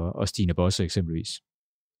og Stine Bosse eksempelvis.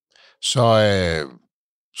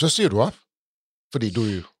 Så siger du op, fordi du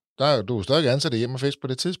er stadig ansat hjemme og fisk på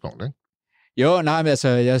det tidspunkt, ikke? Jo, nej, men altså,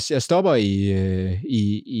 jeg stopper i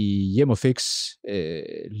Hjem og Fix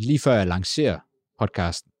lige før jeg lancerer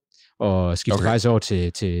podcasten, og skifter faktisk over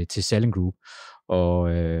til Salling Group. Og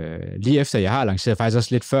lige efter jeg har lanceret, faktisk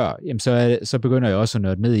også lidt før, jamen så begynder jeg også at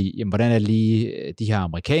nørde ned i, jamen, hvordan er lige de her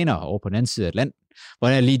amerikanere over på den anden side af Atlanten,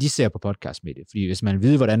 hvordan er lige de ser på podcastmediet. Fordi hvis man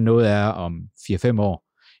ved, hvordan noget er om 4-5 år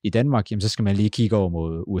i Danmark, jamen, så skal man lige kigge over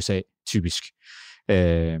mod USA, typisk.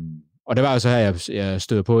 Og det var jo så her, jeg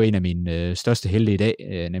stødte på en af mine største helte i dag,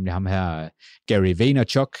 nemlig ham her, Gary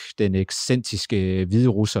Vaynerchuk, den ekscentriske hvide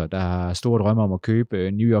russer, der har store drømme om at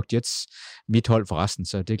købe New York Jets, mit hold forresten,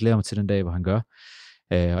 så det glæder mig til den dag, hvor han gør.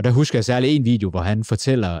 Og der husker jeg særligt en video, hvor han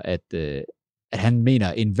fortæller, at han mener,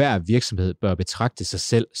 at enhver virksomhed bør betragte sig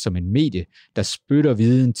selv som en medie, der spytter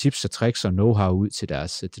viden, tips og tricks og know-how ud til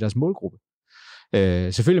deres målgruppe.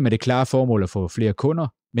 Selvfølgelig med det klare formål at få flere kunder,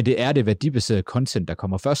 men det er det værdibaserede content, der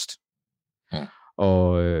kommer først. Ja.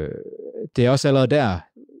 Og det er også allerede der,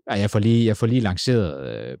 at jeg får lige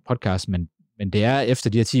lanceret podcast, men det er efter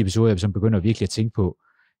de her 10 episoder, jeg som begynder virkelig at tænke på,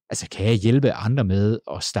 altså kan jeg hjælpe andre med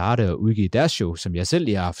at starte og udgive deres show, som jeg selv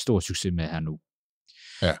lige har haft stor succes med her nu.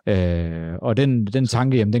 Ja. Og den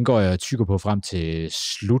tanke, jamen, den går jeg tykker på frem til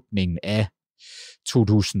slutningen af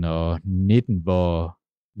 2019, hvor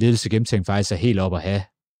Ledelse Gennemtænkt faktisk er helt op at have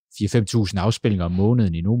 4-5.000 afspillinger om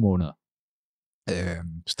måneden i nogle måneder.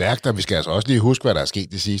 Stærkt, og vi skal altså også lige huske, hvad der er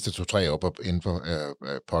sket de sidste 2-3 år inden for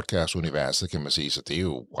podcast-universet, kan man sige, så det er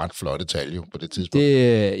jo ret flotte tal jo på det tidspunkt.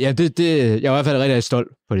 Jeg er i hvert fald rigtig stolt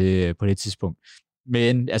på det tidspunkt.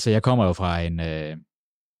 Men altså, jeg kommer jo fra en...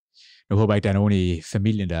 Nu håber jeg ikke, der er nogen i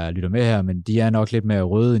familien, der lytter med her, men de er nok lidt mere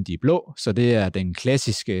røde, end de er blå, så det er den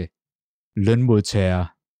klassiske lønmodtager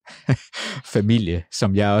familie,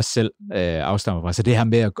 som jeg også selv afstammer fra. Så det her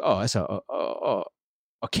med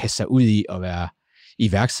at kaste sig ud i at være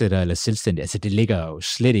iværksætter eller selvstændig, altså det ligger jo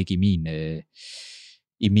slet ikke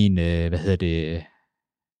i min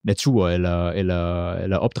natur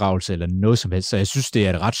eller opdragelse eller noget som helst. Så jeg synes, det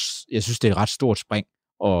er et ret stort spring.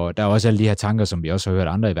 Og der er også alle de her tanker, som vi også har hørt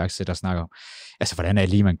andre iværksættere snakke om. Altså, hvordan er det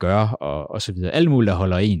lige, man gør, og så videre. Alle mulige, der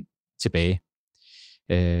holder en tilbage.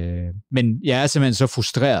 Men jeg er simpelthen så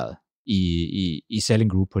frustreret i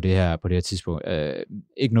Salling Group på det her tidspunkt.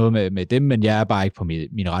 Ikke noget med dem, men jeg er bare ikke på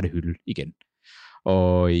min rette hylde igen.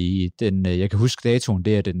 Og jeg kan huske datoen,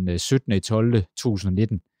 det er den 17.12.2019,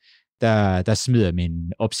 der smider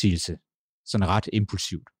min opsigelse sådan ret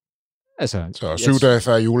impulsivt. Altså, så 7 dage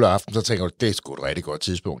før juleaften, så tænker du, det er sgu et rigtig godt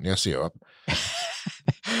tidspunkt, jeg ser op.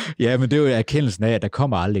 Ja, men det er jo erkendelsen af, at der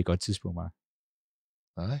kommer aldrig et godt tidspunkt, Mark.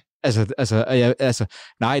 Nej.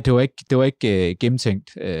 Nej, det var ikke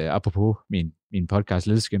gennemtænkt, apropos min podcast,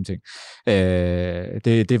 ledelsesgennemtænkt.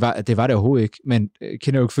 Det var det overhovedet ikke, men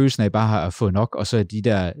kender jo ikke følelsen af, bare har fået nok, og så de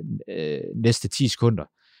der næste 10 sekunder,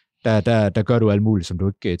 der gør du alt muligt, som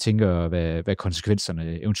du ikke tænker, hvad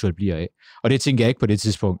konsekvenserne eventuelt bliver af. Og det tænker jeg ikke på det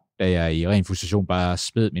tidspunkt, da jeg i ren frustration bare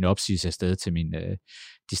smed min opsigelse afsted til min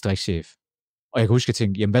distriktschef. Og jeg kan huske at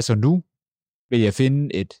tænke, jamen hvad så nu? Vil jeg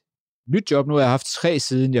finde et nyt job? Nu har jeg haft 3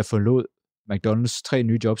 siden jeg forlod McDonald's, 3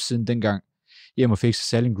 nye jobs siden dengang. Hjem og Fix og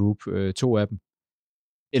Selling Group, 2 af dem.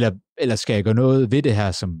 Eller skal jeg gøre noget ved det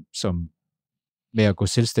her, som med at gå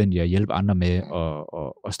selvstændig og hjælpe andre med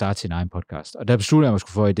at starte sin egen podcast. Og der besluttede jeg mig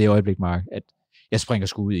for i det øjeblik, Mark, at jeg springer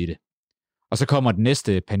sgu ud i det. Og så kommer den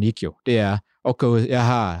næste panik jo. Det er, okay, jeg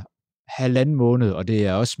har 1,5 måned, og det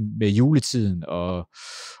er også med juletiden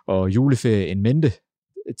og juleferie en mente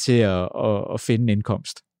til at finde en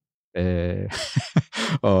indkomst.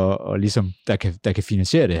 og ligesom, der kan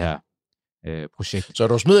finansiere det her projekt. Så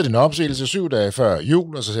du smider din opsigelse 7 dage før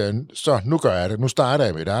jul, og så siger jeg, så nu gør jeg det, nu starter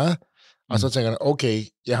jeg med det. Og så tænker jeg, okay,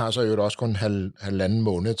 jeg har så jo også kun 1,5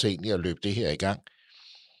 måned til egentlig at løbe det her i gang.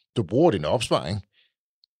 Du bruger din opsparing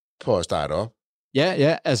på at starte op.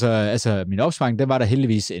 Ja, altså min opsparing, der var der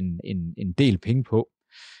heldigvis en del penge på.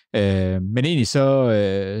 Men egentlig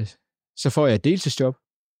så får jeg et deltidsjob,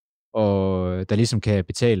 og der ligesom kan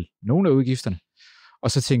betale nogle af udgifterne.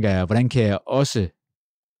 Og så tænker jeg, hvordan kan jeg også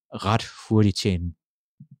ret hurtigt tjene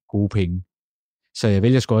gode penge? Så jeg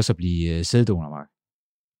vælger sgu også at blive sæddonor, Mark.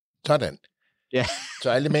 Sådan. Ja. Så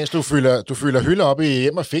alt imens du fylder hylder op i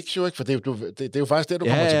Hjem og Fix, jo ikke? For det er jo faktisk det, du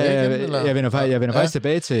kommer tilbage igen, eller? Jeg vender faktisk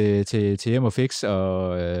tilbage til Hjem og Fix,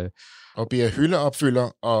 og bliver hyldeopfylder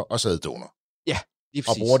og sæddonor. Ja, lige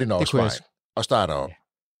præcis. Og bruger din opsparing, og starter op.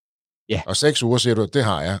 Ja. Og 6 uger, siger du, det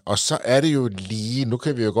har jeg. Og så er det jo lige, nu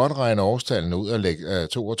kan vi jo godt regne årstallene ud og lægge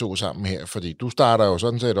 2 og 2 sammen her, fordi du starter jo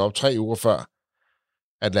sådan set op 3 uger før,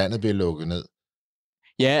 at landet bliver lukket ned.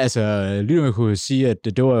 Ja, altså, lytterne kunne sige, at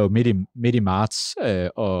det var jo midt i marts,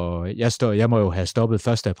 og jeg må jo have stoppet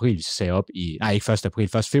 1. april, så sagde jeg op ikke 1.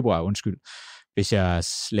 april, 1. februar, undskyld, hvis jeg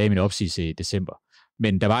lagde min opsigelse i december.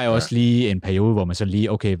 Men der var jo også lige en periode, hvor man sådan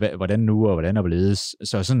lige, okay, hvordan nu, og hvordan er det?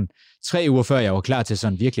 Så sådan 3 uger før jeg var klar til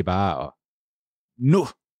sådan virkelig bare, og nu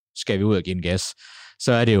skal vi ud og give en gas,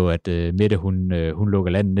 så er det jo, at Mette, hun lukker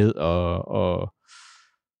landet ned,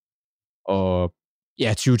 og ja,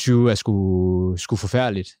 2020 er sgu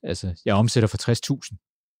forfærdeligt. Altså, jeg omsætter for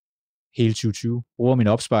 60.000 hele 2020. Bruger min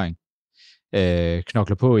opsparing.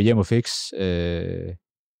 Knokler på i Hjem og Fix.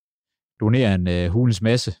 Donerer en hulens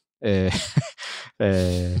masse.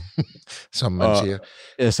 Som man siger.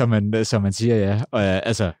 Som man siger, ja.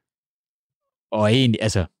 Og egentlig,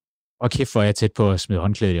 og kæft, hvor er jeg tæt på at smide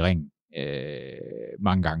håndklædet i ringen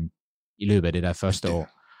mange gange i løbet af det der første år.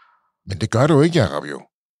 Men det gør du ikke, Jacob, jo.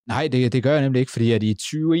 Nej, det gør jeg nemlig ikke, fordi at i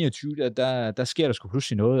 2021, der sker der sgu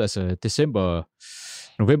pludselig noget. Altså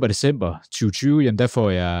november-december 2020, jamen der får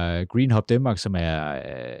jeg Green Hub Denmark, som er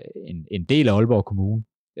en del af Aalborg Kommune,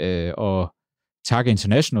 og TAG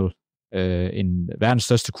International, en verdens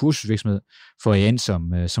største kursusvirksomhed, får jeg ind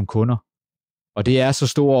som kunder. Og det er så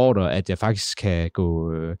store ordre, at jeg faktisk kan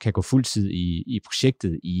gå fuldtid i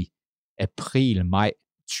projektet i april-maj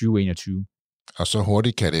 2021. Og så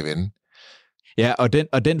hurtigt kan det vende. Ja,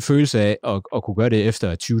 og den følelse af at kunne gøre det efter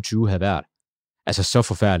 2020 havde været altså så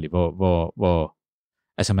forfærdeligt, hvor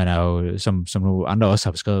altså man er jo, som nogle andre også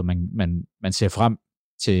har beskrevet, man ser frem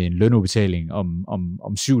til en lønudbetaling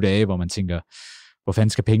om 7 dage, hvor man tænker, hvor fanden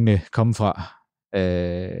skal pengene komme fra?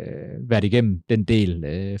 Været igennem den del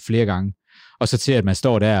flere gange. Og så til, at man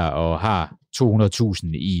står der og har 200.000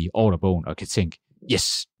 i ordrebogen og kan tænke,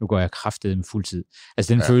 yes, nu går jeg kraftedeme med fuldtid.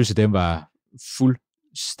 Altså den følelse, den var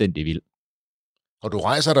fuldstændig vild. Og du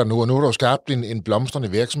rejser dig nu, og nu har du skabt en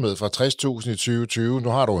blomstrende virksomhed fra 60.000 i 2020. Nu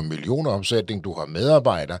har du 1 million omsætning, du har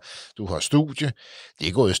medarbejdere, du har studie. Det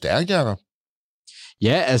er gået stærkt, Jacob.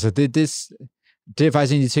 Ja, altså det er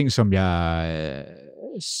faktisk en af de ting, som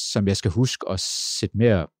jeg skal huske at sætte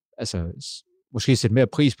mere, altså måske sætte mere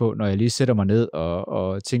pris på, når jeg lige sætter mig ned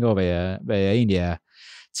og tænker over, hvad jeg egentlig er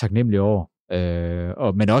taknemmelig over.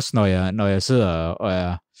 Men også når jeg sidder og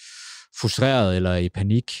er frustreret eller i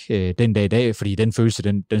panik den dag i dag, fordi den følelse,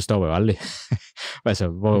 den stopper jo aldrig. Altså,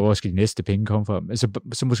 hvor skal de næste penge komme fra?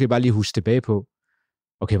 Så måske bare lige huske tilbage på,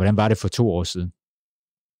 okay, hvordan var det for 2 år siden?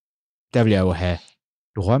 Der ville jeg jo have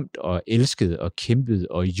drømt og elsket og kæmpet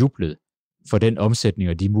og jublet for den omsætning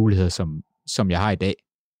og de muligheder, som jeg har i dag.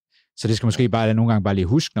 Så det skal måske bare nogle gange bare lige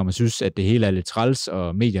huske, når man synes, at det hele er lidt træls,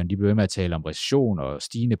 og medierne de bliver med at tale om recession og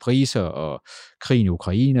stigende priser og krigen i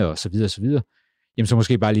Ukraine og så videre, så videre. jamen så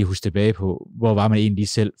måske bare lige huske tilbage på, hvor var man egentlig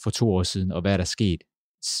selv for 2 år siden, og hvad er der sket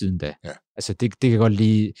siden da. Ja. Altså det kan godt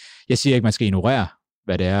lige, jeg siger ikke, man skal ignorere,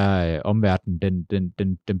 hvad det er, omverdenen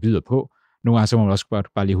den byder på. Nogle gange så må man også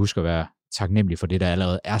bare lige huske at være taknemmelig for det, der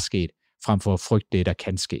allerede er sket, frem for at frygte det, der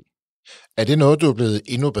kan ske. Er det noget, du er blevet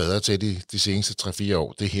endnu bedre til de seneste 3-4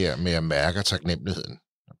 år, det her med at mærke taknemmeligheden,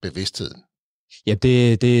 bevidstheden? Ja,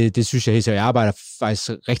 det synes jeg helt sikkert. Jeg arbejder faktisk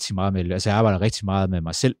rigtig meget med det. Altså jeg arbejder rigtig meget med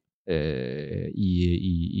mig selv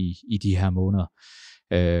i de her måneder.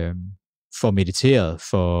 For mediteret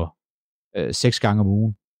for 6 gange om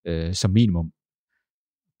ugen som minimum.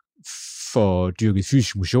 For dyrket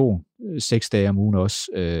fysisk motion 6 dage om ugen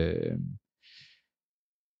også.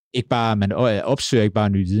 Ikke bare, man opsøger ikke bare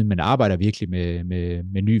ny viden, men arbejder virkelig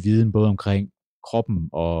med ny viden, både omkring kroppen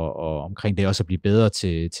og omkring det også at blive bedre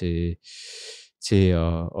til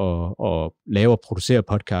at lave og producere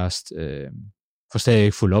podcast. Får stadig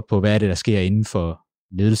ikke fuldt op på, hvad er det, der sker inden for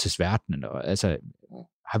ledelsesverdenen. Og altså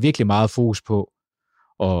har virkelig meget fokus på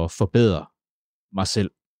at forbedre mig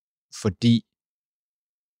selv, fordi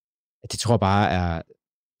det tror jeg bare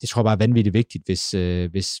er vanvittigt vigtigt,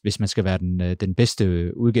 hvis man skal være den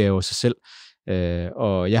bedste udgave af sig selv.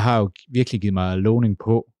 Og jeg har jo virkelig givet mig lovning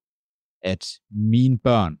på, at mine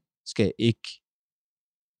børn skal ikke,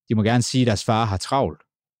 de må gerne sige, at deres far har travlt,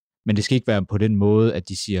 men det skal ikke være på den måde, at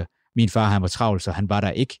de siger, min far han var travlt, så han var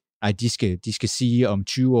der ikke. Nej, de skal sige om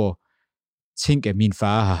 20 år, tænk at min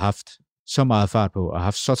far har haft så meget fart på, og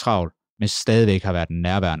haft så travlt, men stadigvæk har været en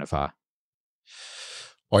nærværende far.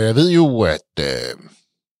 Og jeg ved jo, at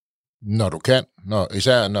når du kan,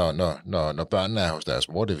 især når børnene er hos deres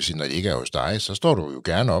mor, det vil sige, når de ikke er hos dig, så står du jo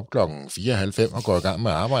gerne op 4:30 og går i gang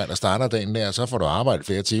med arbejde og starter dagen der, og så får du arbejdet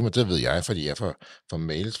flere timer, det ved jeg, fordi jeg får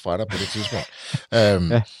mails fra dig på det tidspunkt.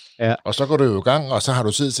 Ja. Og så går du jo i gang, og så har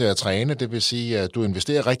du tid til at træne, det vil sige, at du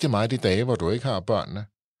investerer rigtig meget i de dage, hvor du ikke har børnene,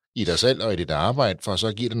 i dig selv og i dit arbejde, for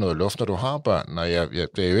så giver det noget luft, når du har børn. Og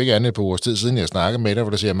det er jo ikke andet på vores tid siden, jeg snakkede med dig,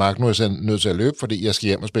 hvor du siger, Mark, nu er jeg nødt til at løbe, fordi jeg skal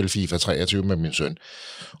hjem og spille FIFA 23 med min søn.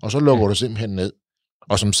 Og så lukker du simpelthen ned.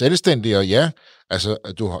 Og som selvstændig, og ja, altså,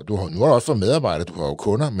 nu har du også fået medarbejdere, du har jo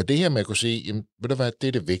kunder, men det her med at kunne sige, jamen, ved du hvad, det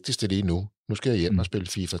er det vigtigste lige nu. Nu skal jeg hjem og spille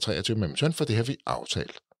FIFA 23 med min søn, for det har vi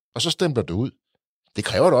aftalt. Og så stempler du ud. Det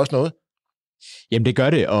kræver da også noget. Jamen det gør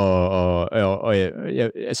det, og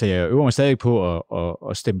jeg øver mig stadig på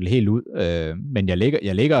at stemple helt ud, men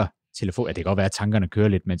jeg lægger telefon, det kan godt være, at tankerne kører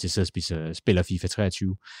lidt, mens jeg sidder og spiller FIFA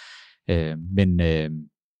 23,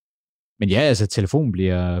 men ja, altså telefonen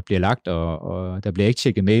bliver lagt, og der bliver ikke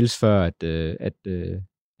tjekket mails før,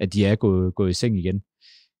 at de er gået i seng igen.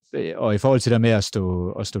 Og i forhold til det med at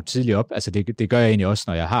stå tidligt op, altså det gør jeg egentlig også,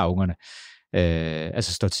 når jeg har ungerne,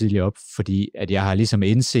 altså stå tidligt op, fordi at jeg har ligesom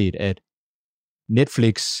indset, at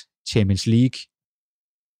Netflix, Champions League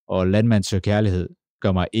og Landmand søger kærlighed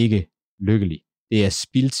gør mig ikke lykkelig. Det er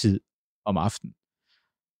spildtid om aftenen.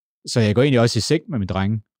 Så jeg går egentlig også i seng med min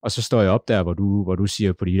drenge, og så står jeg op der, hvor du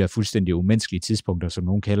siger på de der fuldstændig umenneskelige tidspunkter, som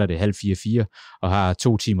nogen kalder det 3:30, og har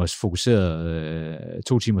 2 timers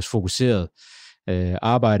fokuseret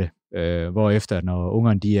arbejde, hvorefter når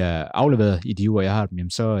ungerne de er afleveret i de uger, jeg har dem,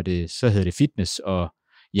 jamen, så hedder det fitness og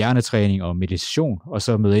hjernetræning og meditation, og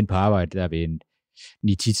så møde ind på arbejde der ved en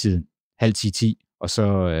 9-10-tiden, 9:30, og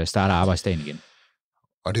så starter arbejdsdagen igen.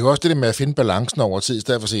 Og det er jo også det med at finde balancen over tid, i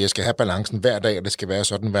stedet for at sige, at jeg skal have balancen hver dag, og det skal være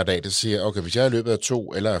sådan hver dag, det siger, okay, hvis jeg er i løbet af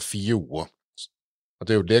 2 eller 4 uger, og det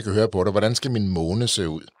er jo det, jeg kan høre på dig, hvordan skal min måned se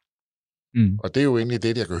ud? Og det er jo egentlig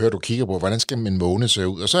det, jeg kan høre, du kigger på, hvordan skal min måned se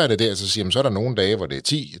ud? Og så er det der, så siger man, så er der nogle dage, hvor det er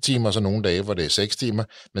 10 timer, og så nogle dage, hvor det er 6 timer,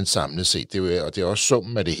 men samlet set, og det er også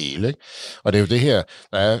summen af det hele, ikke? Og det er jo det her,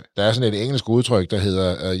 der er sådan et engelsk udtryk, der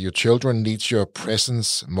hedder, your children need your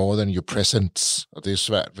presence more than your presents. Og det er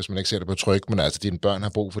svært, hvis man ikke ser det på tryk, men altså, dine børn har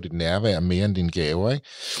brug for dit nærvær mere end dine gaver, ikke?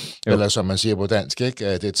 Jo. Eller som man siger på dansk,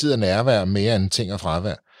 ikke? Det er tid og nærvær mere end ting og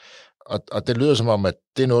fravær. Og det lyder som om, at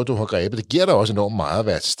det er noget, du har grebet. Det giver dig også enormt meget at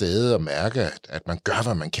være til stede og mærke, at man gør,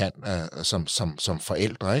 hvad man kan som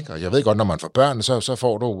forældre, ikke? Og jeg ved godt, når man får børn, så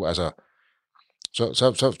får du, altså,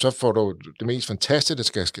 så får du det mest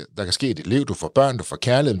fantastiske, der kan ske i dit liv. Du får børn, du får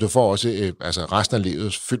kærlighed, men du får også resten af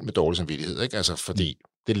livet fyldt med dårlig samvittighed, ikke? Altså, fordi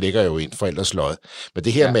det ligger jo i en forældres lod. Men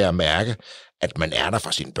det her med at mærke, at man er der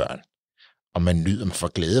for sine børn, og man nyder, man får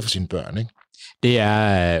glæde for sine børn, ikke? Det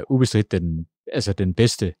er ubestridt den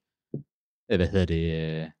bedste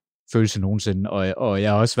følelse nogensinde, og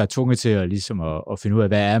jeg har også været tvunget til at, ligesom at finde ud af,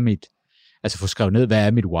 hvad er mit, altså få skrevet ned, hvad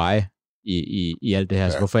er mit why i alt det her,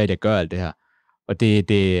 altså hvorfor er det, jeg gør alt det her, og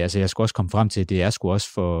det altså jeg skulle også komme frem til, at det er sgu også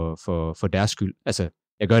for deres skyld, altså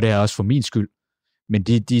jeg gør det her også for min skyld, men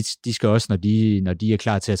de skal også, når de er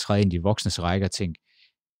klar til at træde ind i de voksnes rækker, tænke,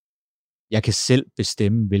 jeg kan selv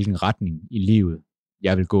bestemme, hvilken retning i livet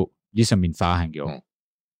jeg vil gå, ligesom min far han gjorde.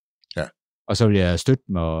 Ja. Og så vil jeg støtte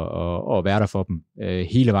dem og være der for dem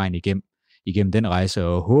hele vejen igennem den rejse,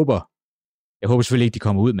 og jeg håber selvfølgelig ikke, de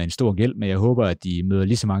kommer ud med en stor gæld, men jeg håber, at de møder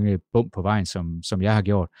lige så mange bump på vejen, som jeg har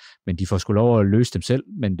gjort. Men de får sgu lov at løse dem selv,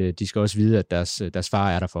 men de skal også vide, at deres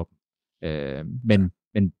far er der for dem.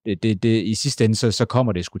 Men i sidste ende, så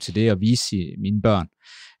kommer det sgu til det at vise mine børn,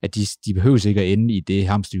 at de behøver ikke at ende i det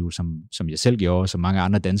hamsterhjul, som jeg selv gjorde, og som mange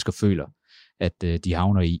andre danskere føler, at de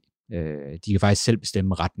havner i. De kan faktisk selv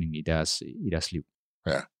bestemme retningen i deres liv.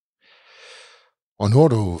 Ja. Og nu har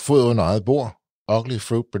du fået under eget bord. Ugly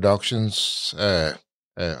Fruit Productions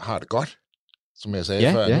har det godt, som jeg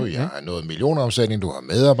sagde før. Nu jeg har noget millionomsætning, du har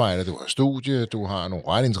medarbejdere, du har studie, du har nogle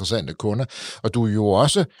ret interessante kunder, og du er jo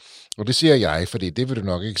også, og det siger jeg, fordi det vil du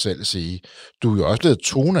nok ikke selv sige, du er jo også blevet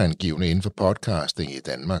toneangivende inden for podcasting i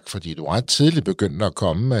Danmark, fordi du ret tidligt begyndte at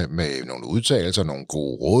komme med nogle udtalelser, nogle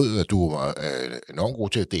gode råd, og du var enormt god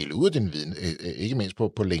til at dele ud af din viden, ikke mindst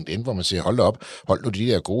på LinkedIn, hvor man siger, hold nu de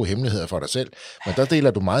der gode hemmeligheder for dig selv, men der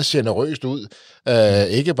deler du meget generøst ud,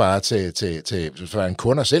 ikke bare til for en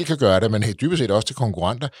kunder selv kan gøre det, men dybest set også til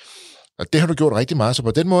konkurrenter. Og det har du gjort rigtig meget, så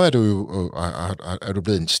på den måde er du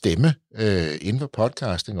blevet en stemme inden for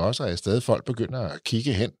podcasting også, og i stedet folk begynder at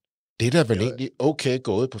kigge hen. Det er da vel egentlig okay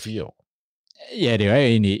gået på 4 år? Ja, det er jo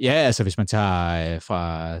egentlig, ja, altså hvis man tager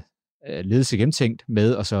fra ledelse gennemtænkt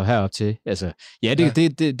med, og så herop til, altså, ja,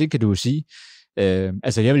 det kan du jo sige.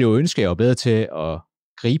 Altså, jeg vil jo ønske, at jeg var bedre til at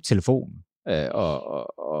gribe telefonen,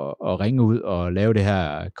 og ringe ud og lave det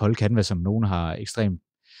her cold canvas, som nogen har ekstremt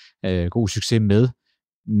god succes med,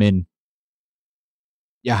 men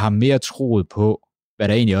jeg har mere troet på, hvad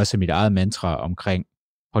der egentlig også er mit eget mantra omkring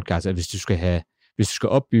podcast, at hvis du skal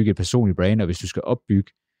opbygge et personligt brand, og hvis du skal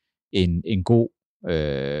opbygge en god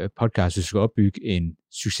podcast, hvis du skal opbygge en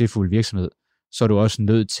succesfuld virksomhed, så er du også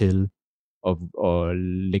nødt til at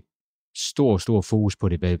lægge stor fokus på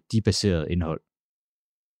det værdibaserede indhold.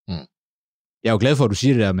 Mm. Jeg er jo glad for, at du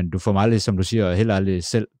siger det der, men du får mig aldrig, som du siger, heller aldrig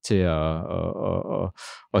selv til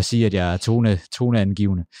at sige, at jeg er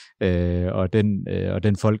toneangivende, og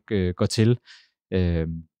den folk går til.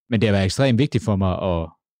 Men det har været ekstremt vigtigt for mig at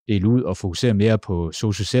dele ud og fokusere mere på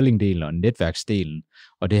social selling-delen og netværksdelen,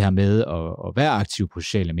 og det her med at være aktiv på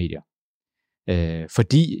sociale medier.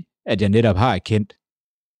 Fordi at jeg netop har erkendt,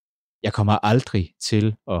 jeg kommer aldrig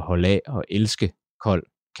til at holde af og elske kold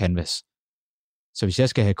canvas. Så hvis jeg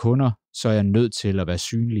skal have kunder, så er jeg nødt til at være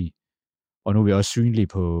synlig. Og nu er vi også synlige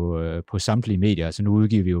på samtlige medier. Altså nu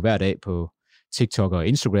udgiver vi jo hver dag på TikTok og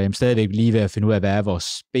Instagram. Stadigvæk lige ved at finde ud af, hvad er vores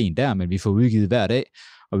ben der, men vi får udgivet hver dag.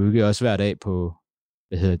 Og vi udgiver også hver dag på,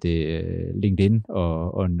 LinkedIn.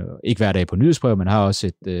 Og ikke hver dag på nyhedsbrev, men har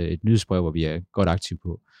også et nyhedsbrev, hvor vi er godt aktive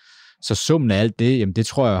på. Så summen af alt det, jamen det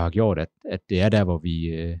tror jeg har gjort, at det er der, hvor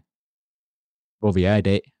vi er i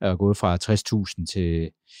dag. Og er gået fra 60.000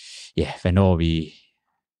 til, ja, hvad når vi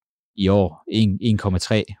i år?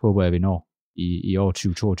 1,3 håber jeg, vi når i år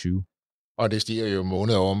 2022. Og det stiger jo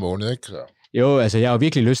måned over måned, ikke? Så. Jo, altså jeg har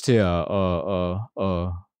virkelig lyst til at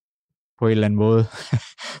på en eller anden måde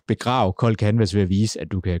begrave Cold Canvas ved at vise,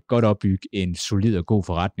 at du kan godt opbygge en solid og god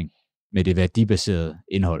forretning med det værdibaserede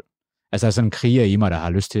indhold. Altså der er sådan en kriger i mig, der har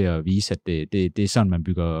lyst til at vise, at det er sådan, man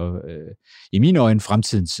bygger i mine øjne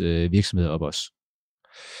fremtidens virksomhed op også.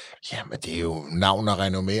 Jamen, det er jo navn og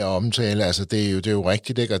renommé og omtale, altså det er jo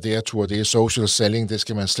rigtigt, ikke? Og det er social selling, det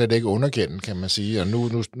skal man slet ikke underkende, kan man sige. Og nu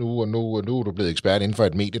er du blevet ekspert inden for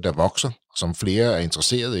et medie, der vokser, som flere er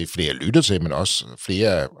interesseret i, flere lytter til, men også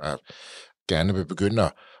flere gerne vil begynde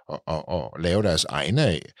at lave deres egne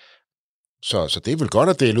af. Så det er vel godt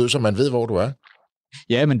at dele ud, så man ved, hvor du er.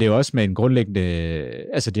 Ja, men det er jo også med en grundlæggende,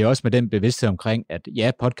 altså det er også med den bevidsthed omkring, at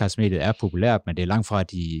ja, podcastmediet er populært, men det er langt fra,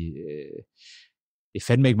 at det er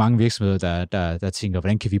fandme ikke mange virksomheder, der tænker,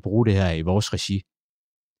 hvordan kan vi bruge det her i vores regi?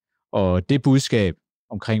 Og det budskab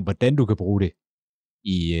omkring, hvordan du kan bruge det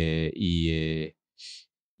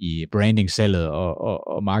i branding, salget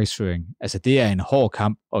og markedsføring, altså det er en hård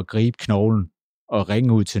kamp at gribe knoglen og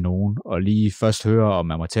ringe ud til nogen, og lige først høre, om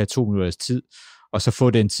man må tage 2 minutters tid, og så få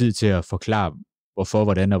den tid til at forklare, hvorfor,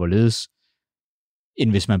 hvordan og hvorledes,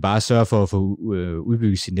 end hvis man bare sørger for at få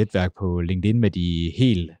udbygget sit netværk på LinkedIn med de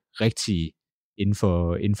helt rigtige inden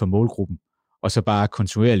for målgruppen, og så bare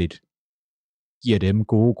kontinuerligt giver dem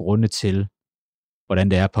gode grunde til,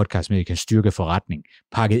 hvordan det er, podcastmediet kan styrke forretning,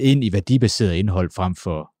 pakket ind i værdibaseret indhold, frem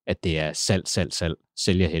for, at det er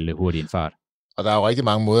sælgerhælde hurtig en fart. Og der er jo rigtig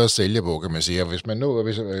mange måder at sælge på, kan man sige. Og hvis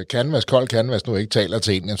Cold Canvas nu ikke taler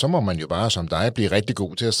til en, så må man jo bare som dig blive rigtig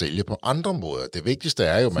god til at sælge på andre måder. Det vigtigste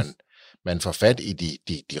er jo, man får fat i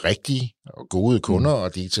de rigtige og gode kunder,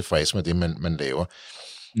 og de er tilfredse med det, man laver.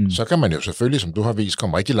 Så kan man jo selvfølgelig, som du har vist,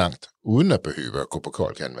 komme rigtig langt, uden at behøve at gå på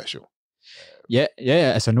kold canvas, jo. Ja,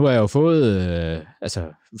 altså nu har jeg jo fået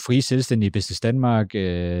Frie Selvstændige, Business Danmark,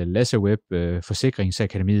 Lasse Web,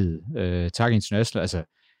 Forsikringsakademiet, Tak International, altså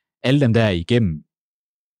alle dem der igennem,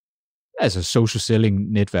 altså social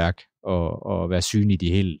selling netværk, og være synlig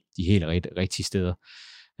i de helt rigtige steder.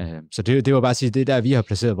 Så det var bare at sige, det er der, vi har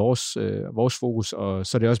placeret vores fokus, og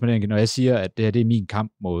så er det også med den, når jeg siger, at det her det er min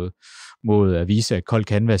kamp mod at vise, at kold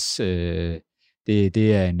canvas, det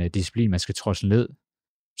er en disciplin, man skal trodse ned,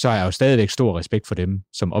 så har jeg jo stadigvæk stor respekt for dem,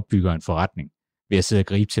 som opbygger en forretning, ved at sidde og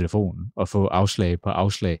gribe telefonen og få afslag på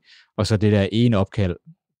afslag, og så det der ene opkald,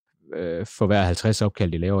 for hver 50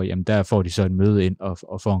 opkald, de laver, jamen der får de så en møde ind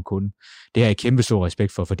og får en kunde. Det har jeg kæmpe stor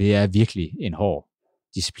respekt for det er virkelig en hård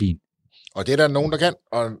disciplin. Og det er der nogen, der kan,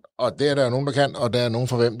 og det er der nogen, der kan, og der er nogen,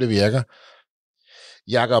 for hvem det virker.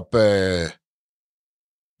 Jakob,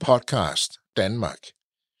 podcast Danmark,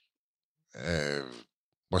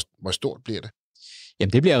 hvor stort bliver det?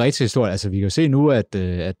 Jamen, det bliver rigtig stort. Altså, vi kan jo se nu, at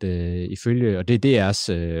ifølge, og det er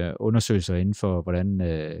DR's undersøgelser inden for, hvordan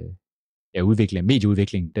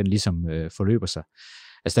medieudviklingen, den ligesom forløber sig.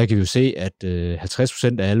 Altså, der kan vi jo se, at 50%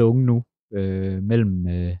 af alle unge nu, mellem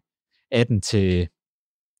 18 til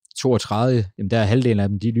 32, jamen der er halvdelen af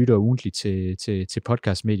dem, de lytter ugentligt til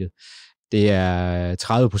podcastmediet. Det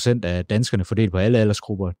er 30% af danskerne fordelt på alle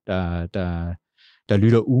aldersgrupper, der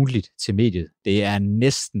lytter ugentligt til mediet. Det er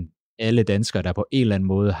næsten alle danskere, der på en eller anden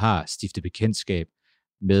måde har stiftet bekendtskab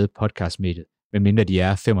med podcastmediet, medmindre de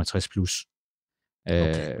er 65 plus.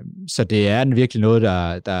 Okay. Så det er virkelig noget,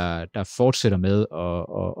 der fortsætter med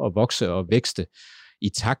at vokse og vækste, i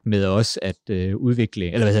takt med også, at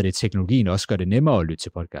teknologien også gør det nemmere at lytte til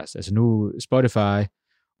podcast. Altså nu, Spotify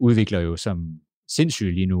udvikler jo som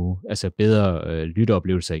sindssygt lige nu, altså bedre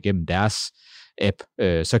lytteoplevelser igennem deres app.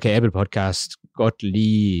 Så kan Apple Podcast godt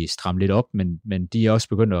lige stramme lidt op, men de er også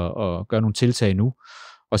begyndt at gøre nogle tiltag nu.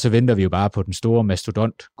 Og så venter vi jo bare på den store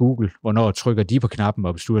mastodont Google, hvornår trykker de på knappen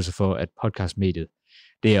og beslutter sig for, at podcastmediet,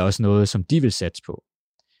 det er også noget, som de vil satse på.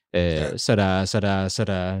 Så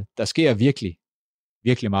der sker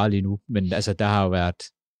virkelig meget lige nu, men altså der har jo været,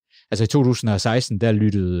 altså i 2016, der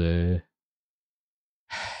lyttede,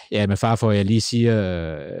 med far for, at jeg lige siger,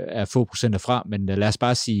 er få procenter fra, men lad os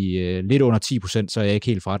bare sige lidt under 10%, så er jeg ikke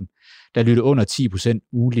helt fra den. Der lyttede under 10%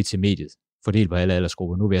 ugentligt til mediet, fordelt på alle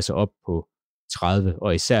aldersgrupper. Nu er vi altså op på 30,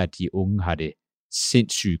 og især de unge har det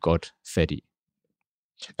sindssygt godt fat i.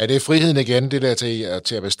 Er det friheden igen, det der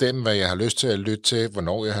til at bestemme, hvad jeg har lyst til at lytte til,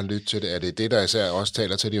 hvornår jeg har lyttet til det? Er det det, der især også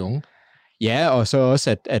taler til de unge? Ja, og så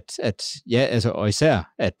også, og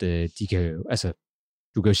især, at de kan jo, altså,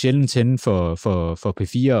 du kan jo sjældent tænde for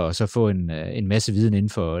P4, og så få en masse viden inden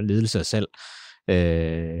for ledelse og salg,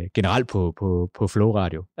 generelt på Flow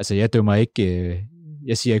Radio. Altså, jeg dømmer ikke,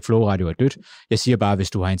 jeg siger ikke, Flow Radio er dødt. Jeg siger bare,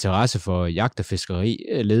 hvis du har interesse for jagt og fiskeri,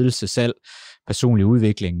 ledelse, salg, personlig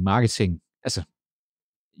udvikling, marketing, altså,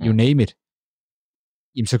 you name it,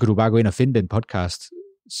 jamen, så kan du bare gå ind og finde den podcast,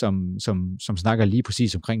 som snakker lige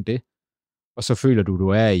præcis omkring det. Og så føler du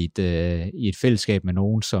er i et fællesskab med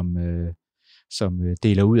nogen, som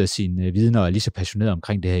deler ud af sine viden og er lige så passioneret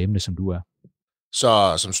omkring det her emne, som du er.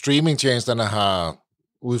 Så som streamingtjenesterne har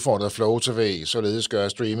udfordret Flow TV, således gør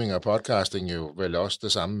streaming og podcasting jo vel også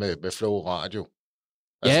det samme med Flow Radio.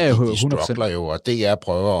 Altså, ja, 100%. De struggler jo, og DR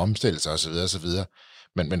prøver at omstille sig osv.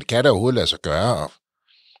 Men kan det overhovedet lade sig gøre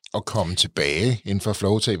at komme tilbage inden for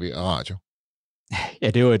Flow TV og radio?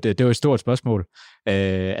 Ja, det er jo et stort spørgsmål.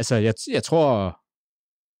 Altså, jeg tror,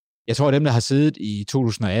 at dem, der har siddet i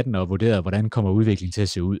 2018 og vurderet, hvordan kommer udviklingen til at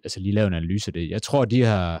se ud, altså lige lavet en analyse af det, jeg tror, de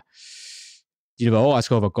har været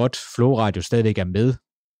overrasket over, hvor godt Flow Radio stadigvæk er med,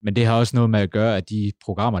 men det har også noget med at gøre, at de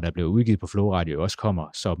programmer, der blev udgivet på Flow Radio, også kommer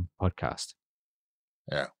som podcast.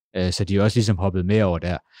 Ja. Så de er også ligesom hoppet med over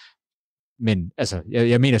der. Men altså,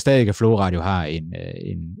 jeg mener stadig, at Flow Radio har en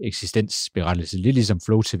eksistensberettigelse, lidt ligesom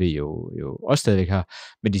Flow TV jo også stadigvæk har,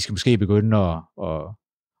 men de skal måske begynde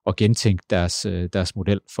at gentænke deres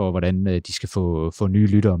model for, hvordan de skal få nye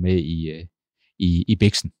lyttere med i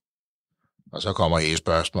biksen. Og så kommer hele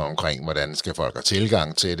spørgsmål omkring, hvordan skal folk have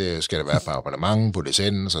tilgang til det, skal det være på abonnement, på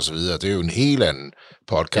licens og så videre. Det er jo en helt anden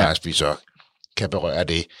podcast, vi så kan berøre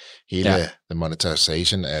det. Hele the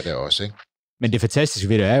monetization er det også, ikke? Men det fantastiske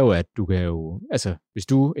ved det er jo, at du kan jo, altså hvis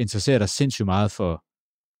du interesserer dig sindssygt meget for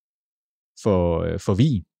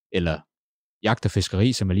vin, eller jagt og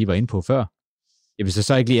fiskeri, som jeg lige var inde på før, hvis der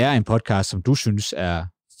så ikke lige er en podcast, som du synes er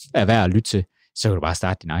værd at lytte til, så kan du bare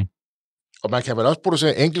starte din egen. Og man kan vel også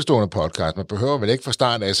producere enkeltstående podcast. Man behøver vel ikke fra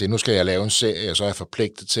starten af at sige, nu skal jeg lave en serie, og så er jeg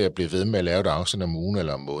forpligtet til at blive ved med at lave et afsnit om ugen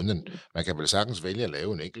eller om måneden. Man kan vel sagtens vælge at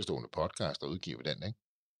lave en enkeltstående podcast og udgive den, ikke?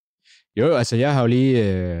 Jo, altså jeg har jo lige,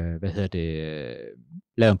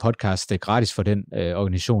 lavet en podcast gratis for den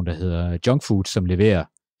organisation, der hedder Junk Food, som leverer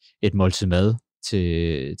et måltid mad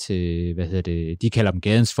til de kalder dem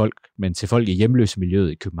gadens folk, men til folk i hjemløse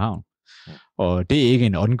miljøet i København. Ja. Og det er ikke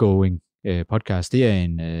en ongoing podcast, det er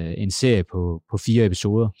en serie på 4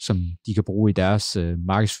 episoder, som de kan bruge i deres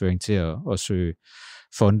markedsføring til at søge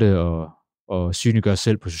fonde og synliggøre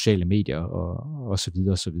selv på sociale medier og så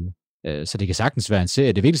videre og så videre. Så det kan sagtens være en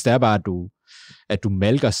serie. Det vigtigste er bare, at du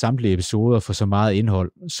malker samtlige episoder for så meget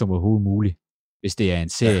indhold som overhovedet muligt, hvis det er en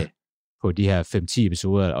serie på de her 5-10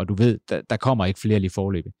 episoder, og du ved, der kommer ikke flere lige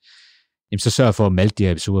forløbig. Jamen så sørg for at malke de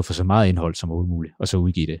her episoder for så meget indhold som overhovedet muligt, og så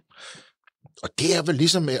udgive det. Og det er vel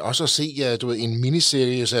ligesom også at se en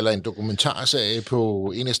miniserie eller en dokumentarserie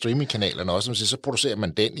på en af streamingkanalerne også, så producerer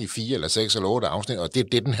man den i 4 eller 6 eller 8 afsnit, og det er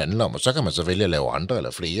det, den handler om, og så kan man så vælge at lave andre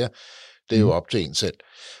eller flere. Det er jo op til en selv.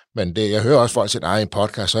 Men jeg hører også folk sige, en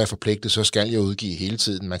podcast, så er jeg forpligtet, så skal jeg udgive hele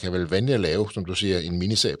tiden. Man kan vel vælge at lave, som du siger, en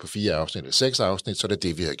miniserie på 4 afsnit eller 6 afsnit, så er det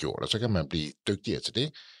det, vi har gjort, og så kan man blive dygtigere til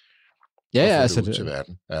det. Ja, altså til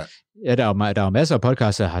verden. Ja, der er jo masser af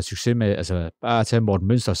podcasts, der har succes med, altså bare at tage Morten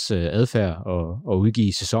Mønsters adfærd og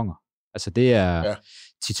udgive sæsoner. Altså det er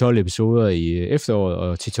 10-12 episoder i efteråret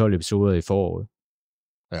og 10-12 episoder i foråret.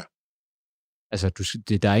 Ja. Altså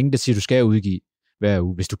der er ingen, der siger, du skal udgive hver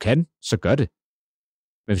uge. Hvis du kan, så gør det.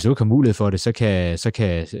 Men hvis du ikke har mulighed for det, så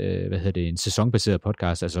kan en sæsonbaseret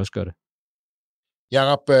podcast altså også gøre det.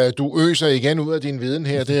 Jakob, du øser igen ud af din viden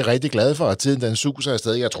her. Det er jeg rigtig glad for, at tiden den suser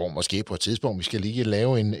afsted. Jeg tror måske på et tidspunkt, vi skal lige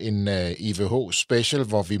lave en IVH-special,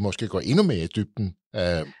 hvor vi måske går endnu mere i dybden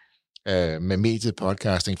med mediet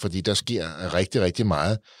podcasting, fordi der sker rigtig, rigtig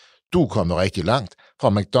meget. Du er kommet rigtig langt. Fra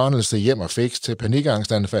McDonald's til hjem og fix til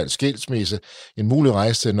panikangstanfald, skilsmisse, en mulig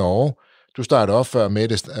rejse til Norge. Du startede op før med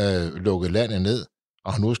det lukkede landet ned,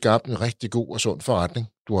 og har nu skabt en rigtig god og sund forretning.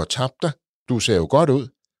 Du har tabt dig. Du ser jo godt ud.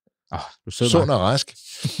 Sund og rask.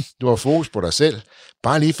 Du har fokus på dig selv.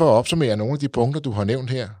 Bare lige for at opsummere nogle af de punkter, du har nævnt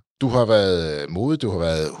her. Du har været modig, du har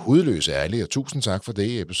været hudløs ærlig, og tusind tak for det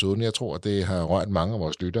i episoden. Jeg tror, det har rørt mange af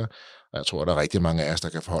vores lyttere, og jeg tror, der er rigtig mange af os, der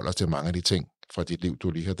kan forholde os til mange af de ting fra dit liv,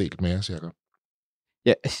 du lige har delt med os, Jacob.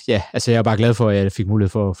 Ja, altså jeg er bare glad for, at jeg fik mulighed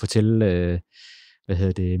for at fortælle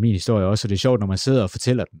min historie også, og det er sjovt, når man sidder og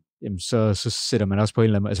fortæller den, jamen så sætter man også på en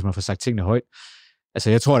eller anden, altså man får sagt tingene højt. Altså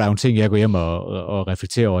jeg tror, der er nogle ting, jeg går hjem og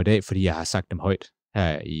reflekterer over i dag, fordi jeg har sagt dem højt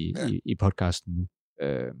her i podcasten nu.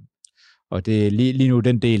 Og det lige nu,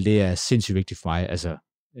 den del, det er sindssygt vigtigt for mig, altså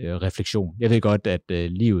refleksion. Jeg ved godt, at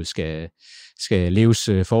livet skal leves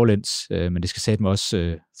forlæns, men det skal satme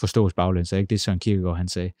også forstås baglæns, er ikke det, Søren Kierkegaard han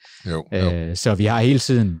sagde? Jo. Så vi har hele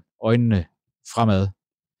tiden øjnene fremad,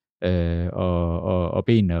 og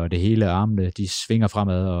benene og det hele, armene, de svinger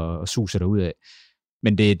fremad og suser derudad.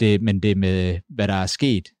 Men det er med, hvad der er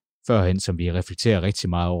sket førhen, som vi reflekterer rigtig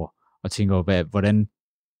meget over, og tænker over,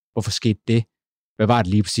 hvorfor skete det? Hvad var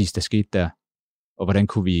det lige præcis, der skete der? Og hvordan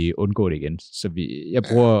kunne vi undgå det igen? Så jeg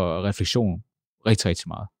bruger refleksion rigtig, rigtig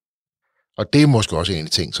meget. Og det er måske også en af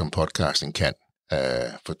de ting, som podcasting kan.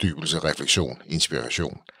 Fordybelse, refleksion,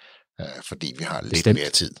 inspiration. Fordi vi har lidt mere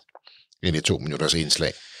tid end i 2 minutters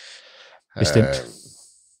indslag. Bestemt.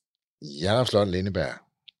 Jakob Slot Lindeberg.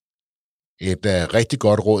 Et rigtig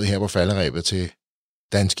godt råd her på falderebet til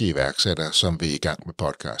danske iværksættere, som vil i gang med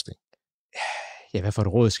podcasting. Ja, hvad for et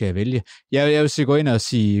råd skal jeg vælge? Jeg vil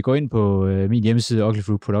sige, gå ind på min hjemmeside,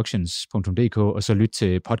 uglyfruitproductions.dk, og så lyt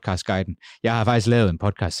til podcastguiden. Jeg har faktisk lavet en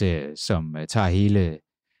podcastserie, som tager hele,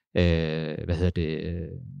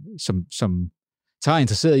 som tager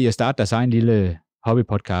interesseret i at starte deres egen lille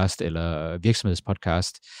hobbypodcast eller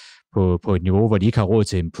virksomhedspodcast på et niveau, hvor de ikke har råd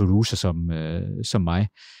til en producer som mig,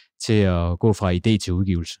 til at gå fra idé til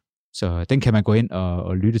udgivelse. Så den kan man gå ind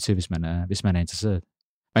og lytte til, hvis man er interesseret.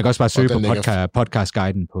 Man kan også bare søge på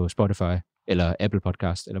podcastguiden på Spotify, eller Apple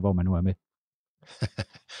Podcast, eller hvor man nu er med.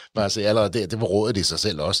 Bare se allerede det var rådet i sig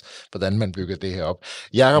selv også, hvordan man bygger det her op.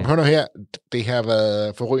 Jakob, hør nu her, det har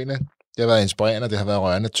været forrygende, det har været inspirerende, det har været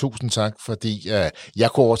rørende. Tusind tak, fordi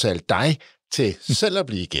jeg kunne overtale dig til selv at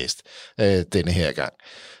blive gæst denne her gang.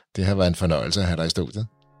 Det har været en fornøjelse at have dig i studiet.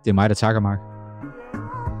 Det er mig, der takker, Mark.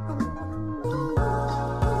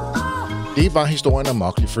 Det var historien om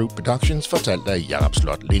Ugly Fruit Productions, fortalt af Jakob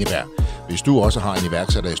Slot Lindeberg. Hvis du også har en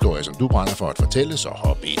iværksætterhistorie, som du brænder for at fortælle, så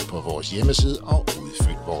hop ind på vores hjemmeside og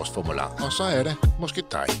udfyld vores formular. Og så er det måske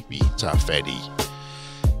dig, vi tager fat i.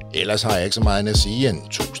 Ellers har jeg ikke så meget at sige end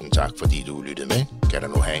tusind tak, fordi du lyttede med. Kan du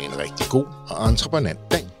nu have en rigtig god og entreprenant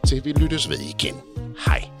dag indtil vi lyttes ved igen.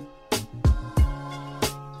 Hej.